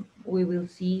 we will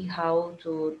see how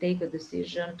to take a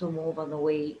decision to move on the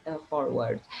way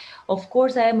forward. Of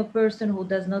course, I am a person who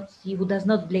does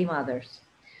not blame others,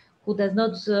 who does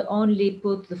not only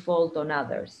put the fault on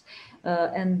others.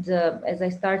 As I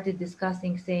started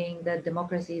discussing, saying that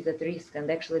democracy is at risk, and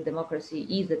actually democracy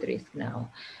is at risk now,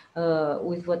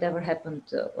 with whatever happened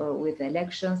with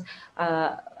elections,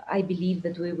 I believe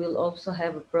that we will also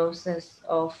have a process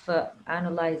of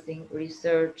analyzing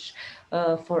research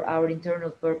for our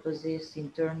internal purposes in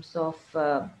terms of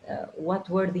what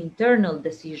were the internal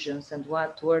decisions and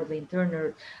what were the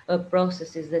internal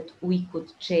processes that we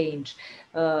could change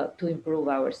to improve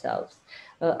ourselves.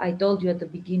 I told you at the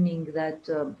beginning that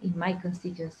in my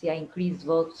constituency, I increased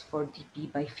votes for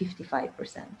DP by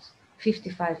 55%.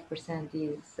 55%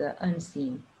 is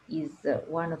unseen, is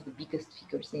one of the biggest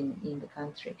figures in the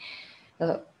country.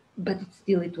 But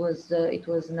it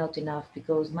was not enough,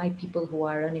 because my people who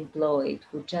are unemployed,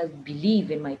 who just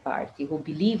believe in my party, who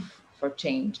believe for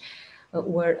change,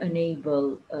 were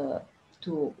unable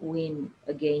to win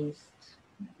against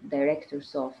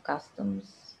directors of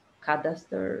customs,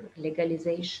 cadastre,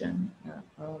 legalization,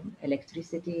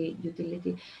 electricity,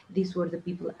 utility. These were the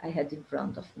people I had in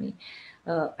front of me.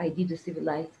 I did a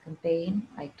civilized campaign.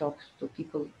 I talked to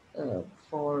people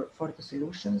for the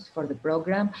solutions, for the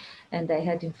program, and I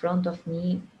had in front of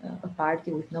me a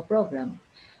party with no program.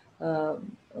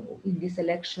 In these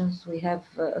elections, we have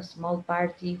a small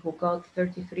party who got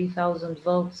 33,000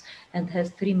 votes and has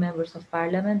 3 members of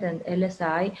parliament, and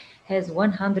LSI has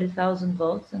 100,000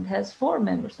 votes and has 4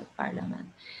 members of parliament.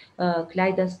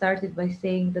 Kleida started by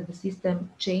saying that the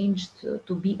system changed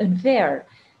to be unfair,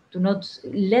 to not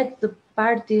let the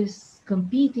parties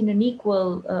compete in an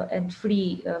equal and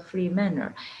free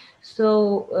manner.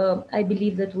 So I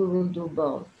believe that we will do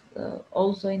both.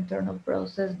 Also internal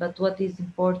process, but what is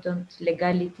important,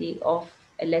 legality of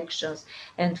elections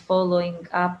and following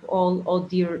up all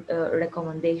ODIHR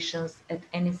recommendations at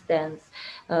any stance.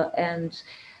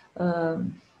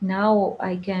 Now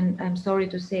I'm sorry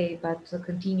to say, but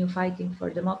continue fighting for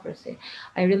democracy.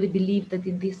 I really believe that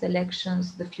in these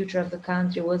elections, the future of the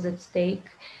country was at stake,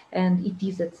 and it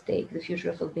is at stake. The future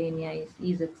of Albania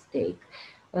is at stake.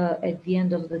 At the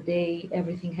end of the day,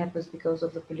 everything happens because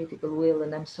of the political will,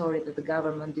 and I'm sorry that the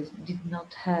government did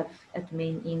not have at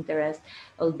main interest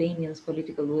Albanians'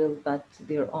 political will, but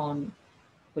their own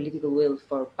political will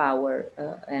for power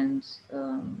and,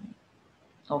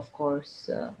 of course,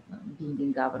 being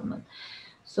in government.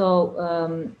 So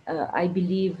I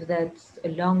believe that a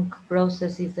long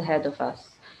process is ahead of us,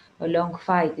 a long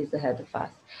fight is ahead of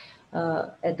us.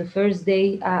 At the first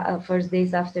days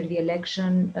after the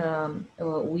election,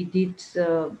 we did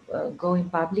go in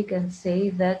public and say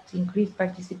that increased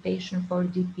participation for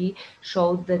DP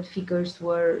showed that figures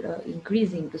were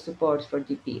increasing the support for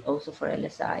DP, also for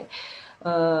LSI.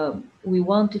 We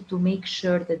wanted to make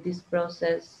sure that this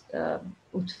process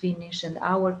would finish, and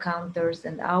our counters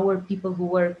and our people who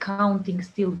were counting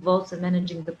still votes and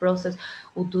managing the process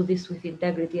would do this with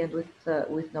integrity and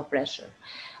with no pressure.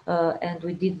 And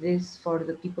we did this for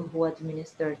the people who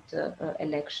administered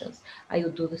elections. I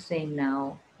would do the same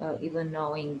now, even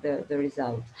knowing the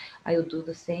result. I would do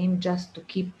the same just to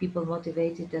keep people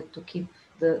motivated and to keep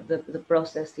the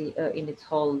process in its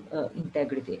whole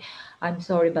integrity. I'm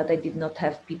sorry, but I did not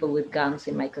have people with guns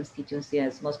in my constituency,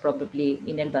 as most probably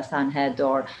in Elbasan had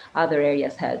or other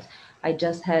areas had. I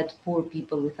just had poor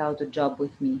people without a job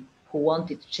with me who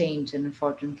wanted change, and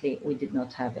unfortunately we did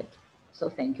not have it. So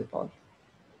thank you, Paul.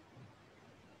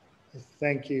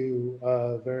 Thank you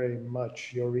very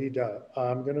much, Yorida.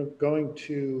 I'm going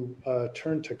to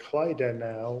turn to Kleida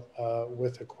now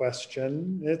with a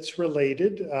question. It's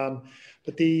related,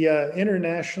 but the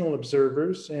international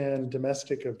observers and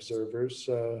domestic observers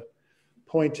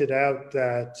pointed out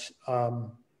that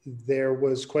there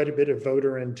was quite a bit of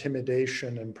voter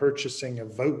intimidation and purchasing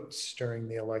of votes during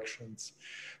the elections,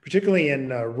 particularly in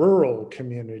rural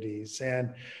communities.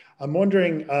 And I'm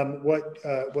wondering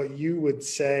what you would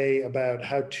say about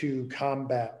how to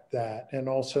combat that, and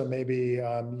also maybe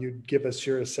you'd give us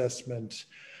your assessment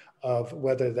of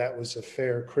whether that was a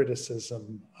fair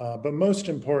criticism. But most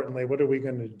importantly, what are we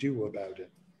going to do about it?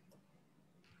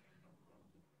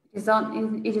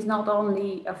 It is not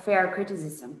only a fair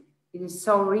criticism. It is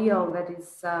so real that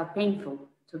it's painful,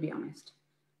 to be honest.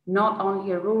 Not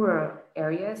only in rural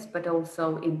areas, but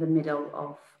also in the middle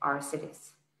of our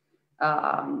cities.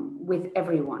 With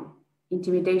everyone.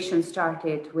 Intimidation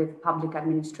started with public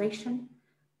administration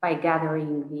by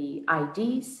gathering the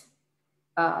IDs,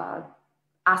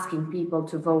 asking people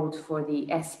to vote for the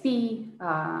SP,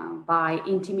 by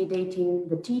intimidating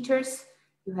the teachers.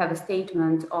 You have a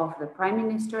statement of the Prime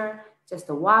Minister just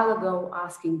a while ago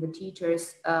asking the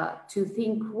teachers to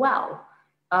think well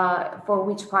for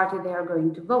which party they are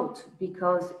going to vote,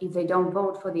 because if they don't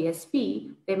vote for the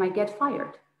SP, they might get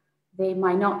fired. They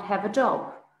might not have a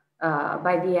job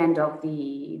by the end of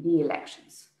the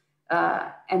elections.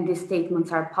 And these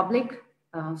statements are public,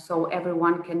 so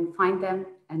everyone can find them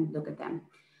and look at them.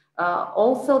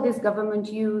 Also, this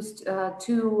government used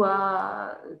two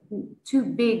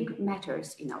big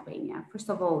matters in Albania. First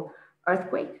of all,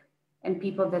 earthquake and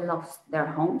people that lost their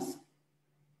homes,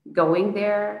 going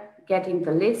there, getting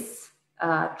the lists,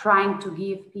 trying to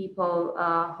give people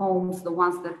homes, the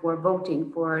ones that were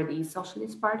voting for the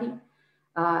Socialist Party,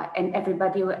 and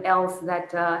everybody else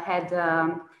that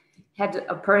had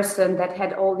a person that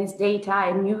had all this data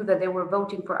and knew that they were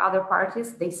voting for other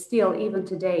parties. They still, even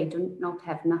today, do not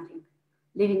have nothing,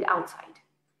 living outside.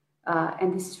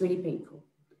 And this is really painful.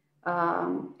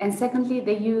 And secondly,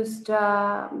 they used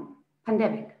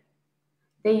pandemic.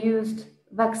 They used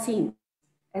vaccine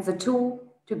as a tool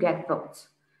to get votes.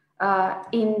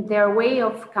 In their way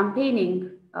of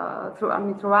campaigning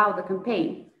throughout the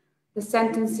campaign, the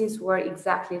sentences were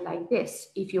exactly like this.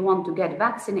 If you want to get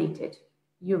vaccinated,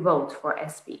 you vote for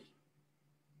SP.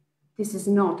 This is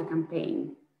not a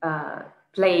campaign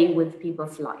playing with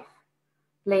people's life,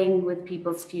 playing with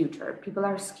people's future. People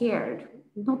are scared,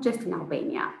 not just in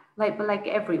Albania, but like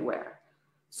everywhere.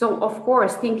 So of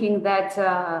course, thinking that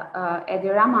Edi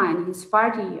Rama and his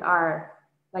party are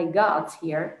like gods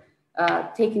here,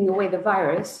 taking away the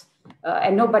virus,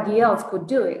 and nobody else could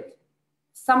do it.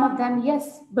 Some of them,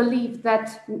 yes, believe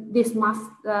that this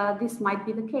might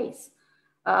be the case.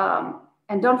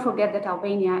 And don't forget that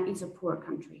Albania is a poor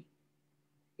country.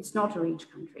 It's not a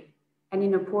rich country. And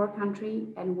in a poor country,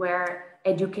 and where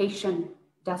education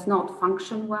does not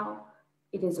function well,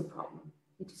 it is a problem.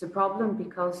 It is a problem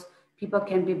because people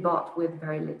can be bought with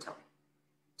very little,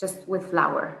 just with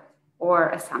flour or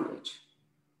a sandwich.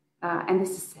 And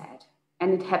this is sad.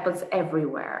 And it happens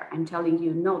everywhere. I'm telling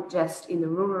you, not just in the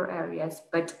rural areas,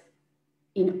 but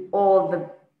in all the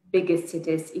biggest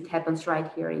cities. It happens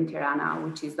right here in Tirana,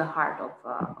 which is the heart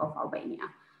of Albania.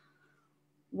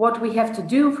 What we have to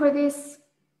do for this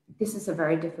is a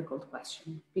very difficult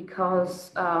question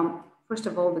because, first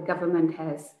of all, the government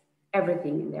has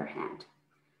everything in their hand.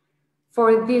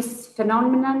 For this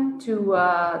phenomenon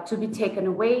to be taken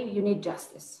away, you need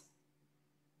justice.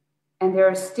 And there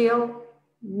are still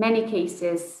many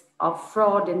cases of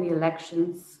fraud in the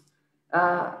elections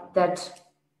that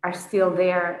are still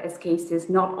there as cases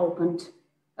not opened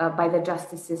by the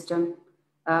justice system.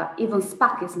 Even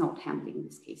SPAC is not handling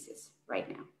these cases right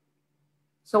now.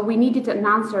 So we needed an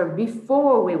answer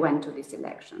before we went to this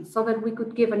election so that we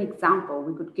could give an example,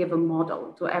 we could give a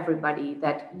model to everybody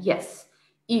that yes,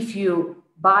 if you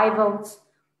buy votes,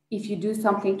 if you do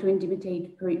something to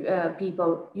intimidate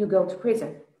people, you go to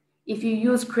prison. If you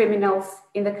use criminals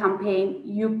in the campaign,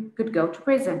 you could go to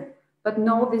prison. But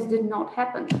no, this did not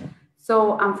happen.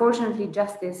 So unfortunately,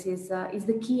 justice is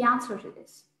the key answer to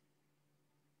this.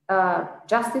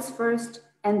 Justice first,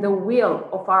 and the will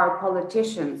of our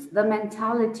politicians, the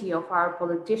mentality of our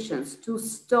politicians to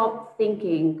stop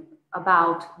thinking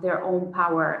about their own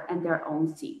power and their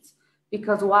own seats.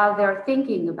 Because while they're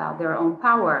thinking about their own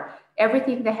power,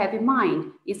 everything they have in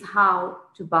mind is how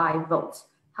to buy votes,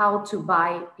 how to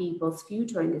buy people's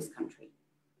future in this country.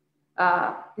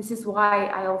 This is why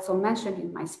I also mentioned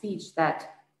in my speech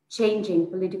that changing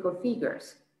political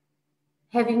figures,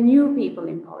 having new people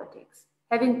in politics,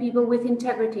 having people with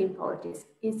integrity in politics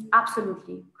is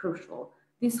absolutely crucial.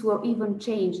 This will even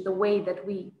change the way that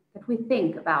we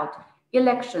think about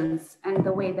elections and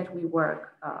the way that we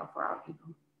work for our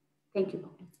people. Thank you.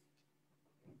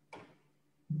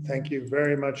 Thank you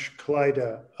very much,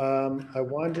 Clyda. I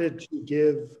wanted to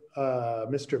give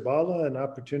Mr. Balla an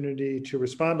opportunity to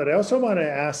respond, but I also want to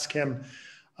ask him,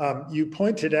 you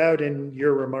pointed out in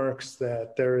your remarks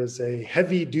that there is a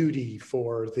heavy duty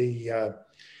for the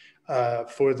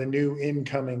new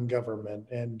incoming government,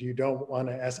 and you don't want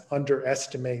to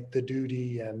underestimate the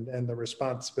duty and the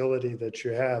responsibility that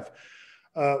you have.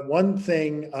 One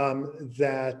thing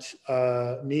that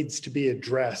needs to be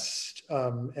addressed,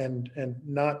 and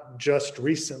not just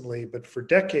recently, but for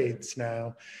decades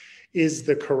now, is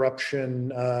the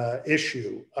corruption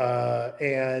issue.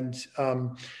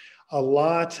 A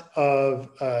lot of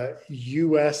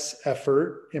US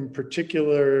effort, in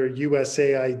particular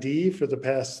USAID for the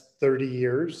past 30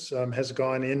 years, has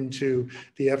gone into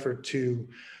the effort to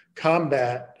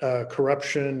combat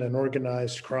corruption and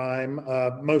organized crime.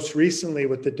 Most recently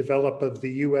with the development of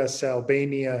the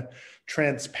US-Albania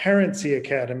Transparency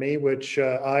Academy, which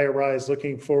IRI is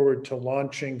looking forward to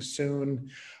launching soon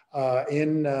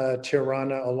in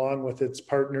Tirana, along with its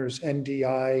partners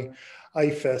NDI,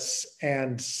 IFES,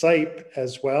 and SIPE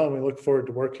as well. And we look forward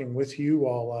to working with you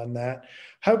all on that.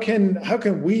 How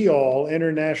can we all,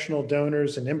 international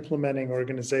donors and implementing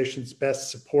organizations, best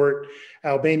support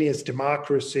Albania's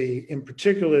democracy, in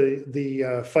particular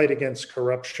the fight against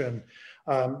corruption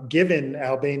given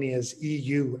Albania's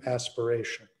EU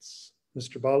aspirations?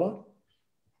 Mr. Balla?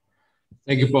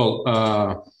 Thank you,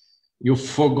 Paul. You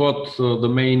forgot the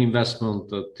main investment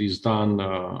that is done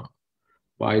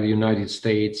by the United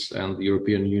States and the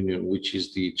European Union, which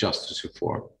is the justice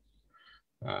reform.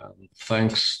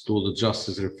 Thanks to the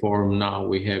justice reform now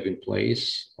we have in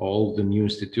place all the new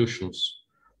institutions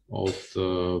of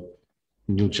the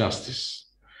new justice.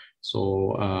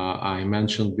 So I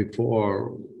mentioned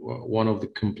before one of the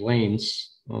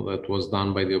complaints that was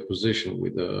done by the opposition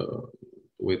with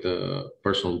the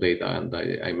personal data, and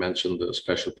I mentioned the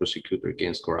special prosecutor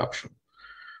against corruption,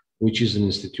 which is an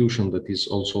institution that is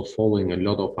also following a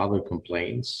lot of other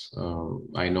complaints.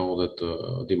 I know that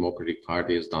the Democratic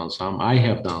Party has done some. I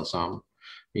have done some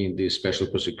in the special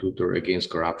prosecutor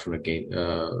against corruption again,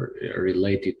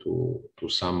 related to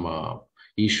some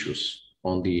issues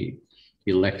on the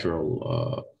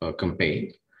electoral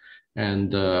campaign.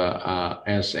 And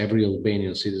as every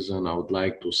Albanian citizen, I would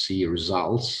like to see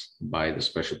results by the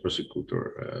special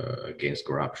prosecutor against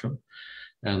corruption.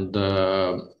 And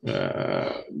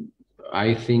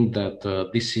I think that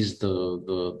this is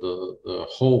the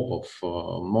hope of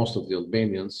most of the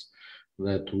Albanians,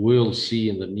 that we'll see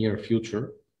in the near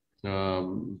future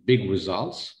big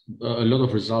results. A lot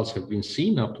of results have been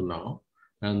seen up to now.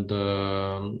 And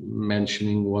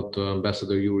mentioning what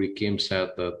Ambassador Yuri Kim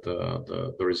said, that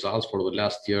the results for the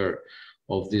last year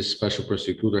of this special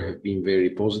prosecutor have been very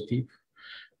positive.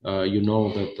 You know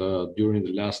that during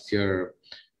the last year,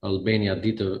 Albania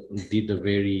did a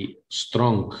very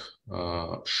strong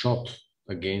shot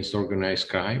against organized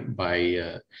crime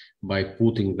by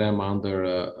putting them under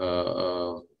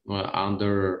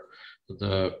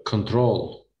the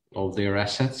control of their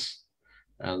assets.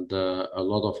 And a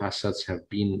lot of assets have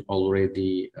been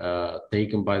already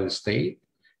taken by the state,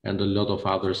 and a lot of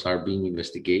others are being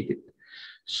investigated.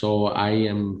 So I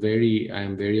am very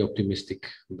optimistic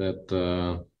that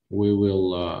we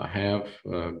will have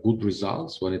good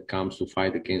results when it comes to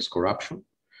fight against corruption.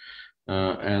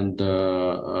 And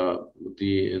I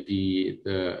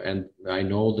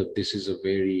know that this is a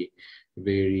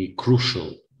very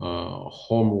crucial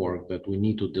homework that we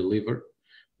need to deliver.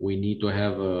 We need to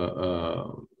have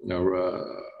a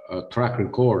track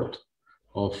record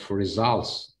of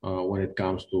results when it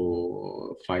comes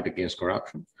to fight against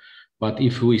corruption. But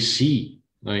if we see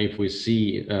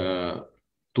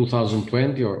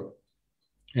 2020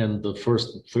 and the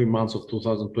first 3 months of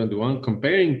 2021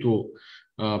 comparing to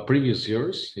previous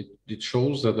years, it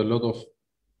shows that a lot of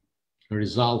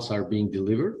results are being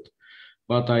delivered.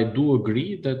 But I do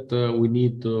agree that we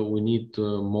need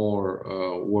more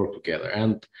work together.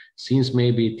 And since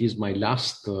maybe it is my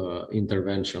last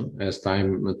intervention, as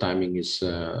timing is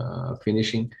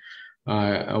finishing,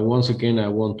 once again I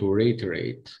want to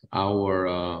reiterate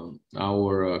our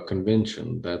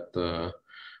conviction that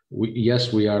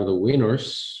yes, we are the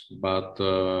winners, but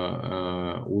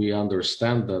we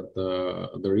understand that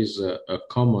there is a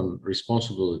common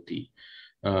responsibility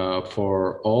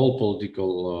for all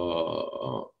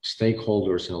political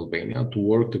stakeholders in Albania to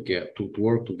work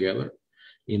together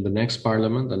in the next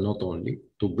parliament, and not only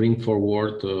to bring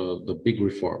forward the big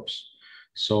reforms.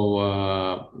 So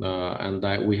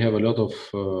we have a lot of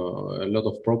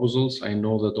proposals. I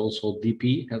know that also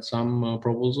DP had some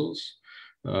proposals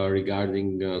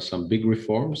regarding some big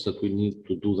reforms that we need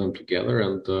to do them together.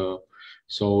 And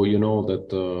so you know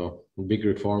that big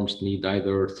reforms need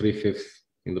either 3/5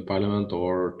 in the parliament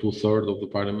or 2/3 of the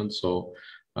parliament. So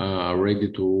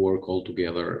ready to work all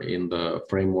together in the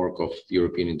framework of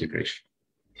European integration.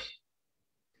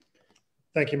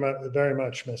 Thank you very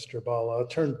much, Mr. Balla.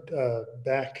 I'll turn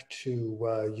back to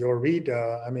Yorida.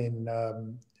 I mean,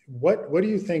 what do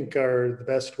you think are the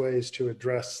best ways to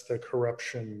address the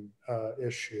corruption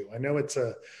issue? I know it's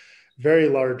a very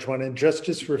large one, and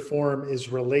justice reform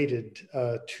is related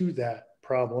to that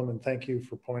problem. And thank you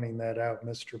for pointing that out,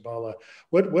 Mr. Balla.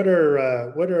 What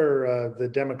are the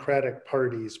Democratic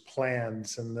Party's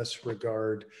plans in this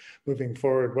regard moving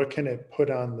forward? What can it put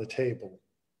on the table?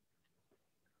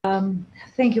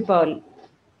 Thank you, Paul.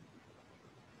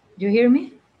 Do you hear me?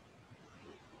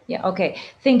 Yeah, okay.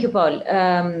 Thank you, Paul.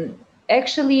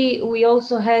 Actually, we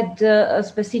also had a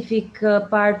specific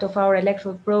part of our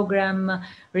electoral program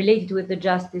related with the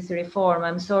justice reform.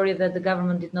 I'm sorry that the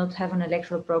government did not have an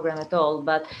electoral program at all,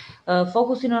 but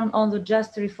focusing on the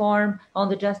justice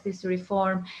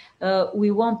reform,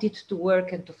 we want it to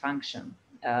work and to function.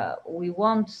 we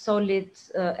want solid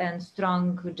and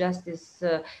strong justice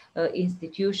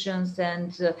institutions,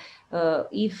 and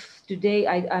if today,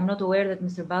 I'm not aware that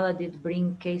Mr. Balla did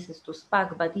bring cases to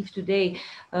SPAC, but if today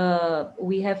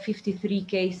we have 53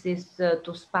 cases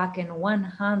to SPAC and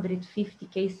 150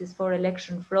 cases for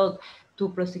election fraud to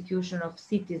prosecution of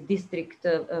cities, district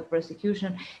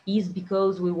prosecution, is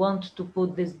because we want to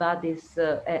put these bodies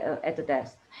at the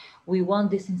test. We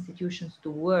want these institutions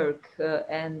to work,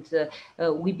 and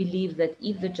we believe that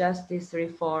if the justice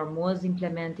reform was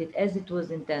implemented as it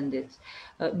was intended,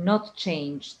 not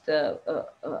changed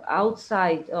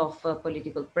outside of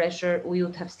political pressure, we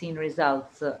would have seen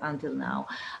results until now.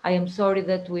 I am sorry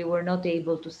that we were not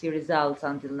able to see results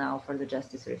until now for the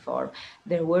justice reform.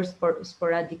 There were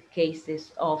sporadic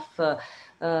cases of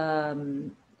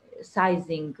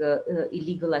sizing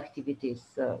illegal activities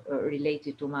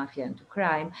related to mafia and to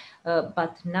crime,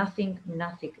 but nothing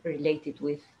related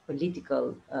with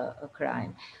political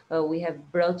crime. We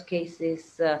have brought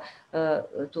cases to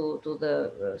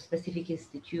the specific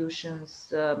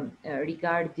institutions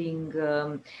regarding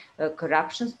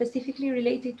corruption, specifically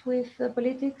related with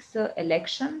politics,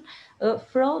 election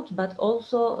fraud, but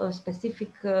also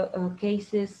specific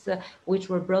cases which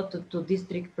were brought to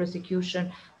district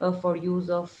prosecution for use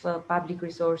of public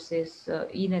resources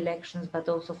in elections, but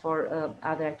also for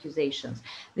other accusations.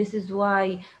 This is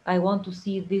why I want to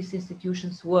see these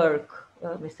institutions work,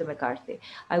 Mr. McCarthy.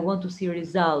 I want to see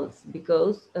results,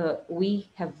 because we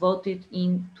have voted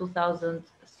in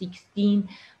 2016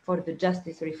 for the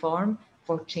justice reform,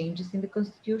 for changes in the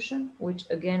constitution, which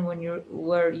again, when you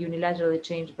were unilaterally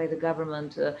changed by the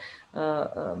government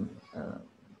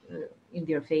in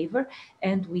their favor,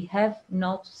 and we have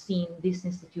not seen these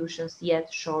institutions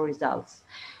yet show results.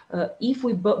 If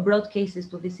we brought cases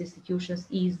to these institutions,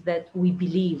 is that we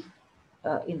believe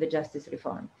in the justice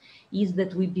reform, is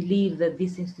that we believe that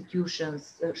these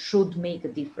institutions should make a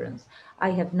difference. I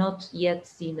have not yet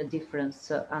seen a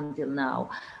difference until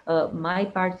now. My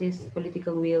party's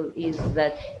political will is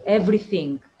that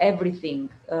everything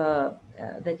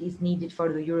that is needed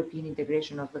for the European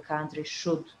integration of the country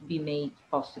should be made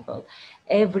possible.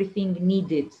 Everything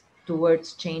needed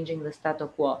towards changing the status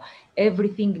quo,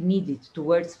 everything needed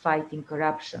towards fighting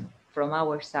corruption from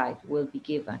our side will be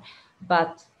given.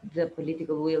 But the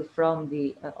political will from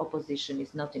the opposition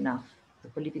is not enough. The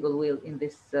political will in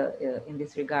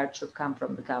this regard should come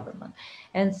from the government.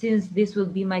 And since this will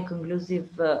be my conclusive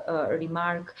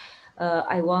remark,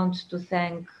 I want to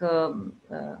thank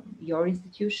your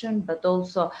institution, but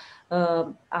also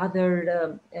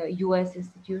other US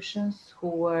institutions who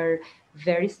were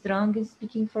very strong in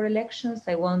speaking for elections.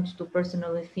 I want to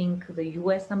personally thank the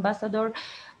US ambassador,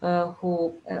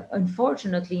 who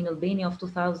unfortunately in Albania of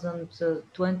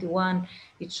 2021,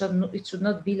 it should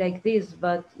not be like this,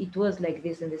 but it was like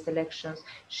this in these elections.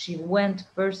 She went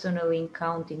personally in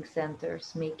counting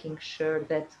centers, making sure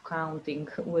that counting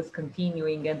was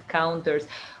continuing and counters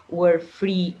were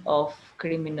free of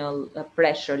criminal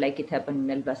pressure like it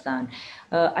happened in Elbasan.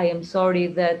 I am sorry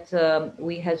that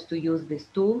we had to use these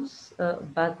tools,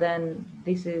 but then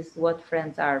this is what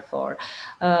friends are for.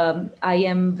 I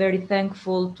am very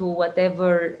thankful to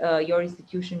whatever your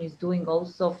institution is doing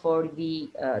also for the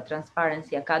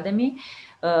Transparency Academy.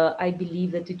 I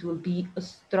believe that it will be a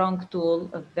strong tool,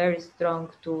 a very strong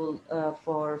tool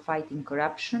for fighting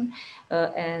corruption.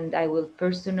 And I will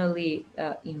personally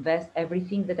invest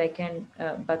everything that I can,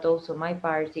 but also my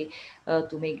party,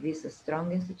 to make this a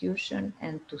strong institution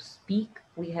and to speak.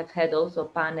 We have had also a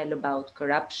panel about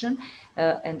corruption,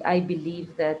 and I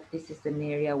believe that this is an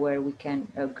area where we can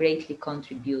greatly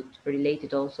contribute,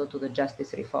 related also to the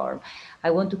justice reform.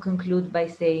 I want to conclude by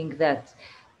saying that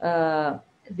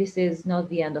this is not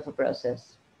the end of a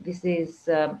process. This is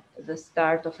the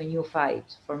start of a new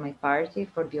fight for my party,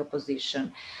 for the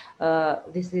opposition.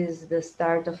 This is the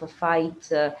start of a fight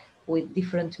with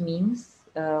different means,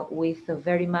 with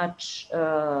very much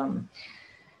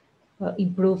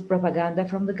improved propaganda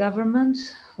from the government,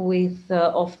 with,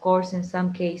 of course, in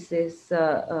some cases,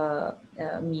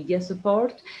 media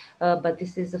support. But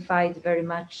this is a fight very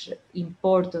much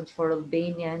important for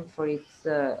Albania and for its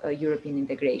European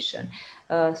integration.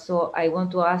 So I want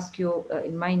to ask you,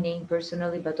 in my name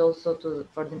personally, but also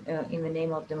in the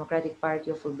name of Democratic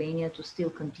Party of Albania, to still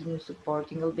continue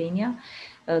supporting Albania,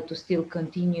 to still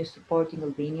continue supporting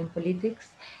Albanian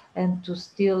politics, and to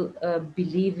still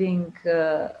believing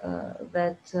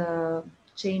that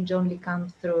change only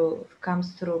comes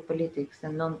through politics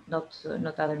and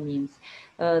not other means.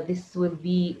 This will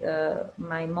be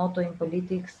my motto in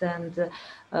politics, and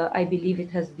I believe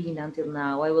it has been until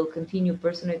now. I will continue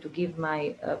personally to give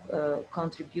my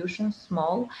contributions,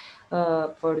 small,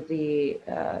 for the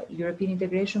European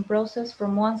integration process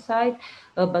from one side,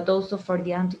 but also for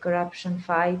the anti-corruption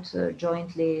fight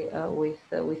jointly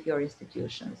with your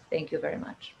institutions. Thank you very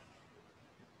much.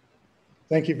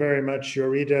 Thank you very much,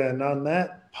 Jorita. And on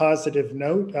that positive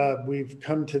note, we've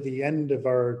come to the end of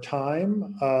our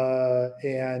time.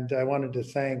 And I wanted to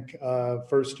thank,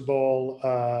 first of all,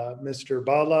 Mr.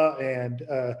 Balla and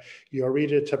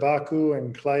Jorita Tabaku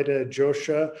and Clyda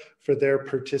Josha for their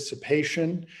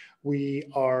participation.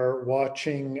 We are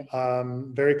watching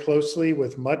very closely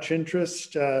with much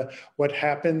interest what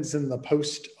happens in the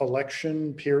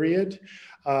post-election period.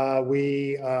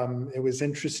 It was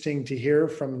interesting to hear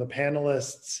from the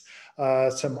panelists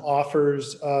some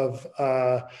offers of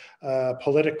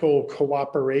political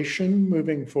cooperation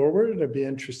moving forward. It'd be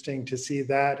interesting to see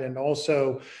that, and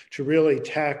also to really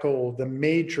tackle the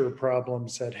major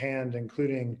problems at hand,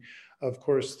 including, of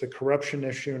course, the corruption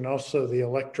issue and also the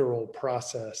electoral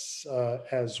process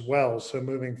as well. So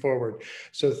moving forward.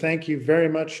 So thank you very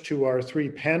much to our three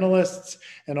panelists,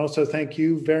 and also thank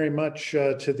you very much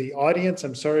to the audience.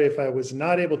 I'm sorry if I was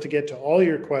not able to get to all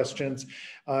your questions.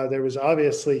 There was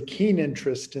obviously keen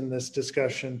interest in this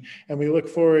discussion, and we look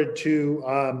forward to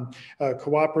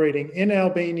cooperating in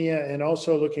Albania, and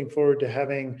also looking forward to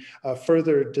having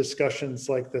further discussions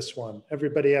like this one.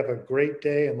 Everybody have a great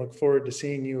day, and look forward to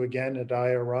seeing you again at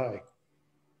IRI.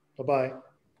 Bye-bye.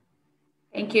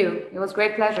 Thank you. It was a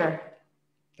great pleasure.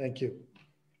 Thank you.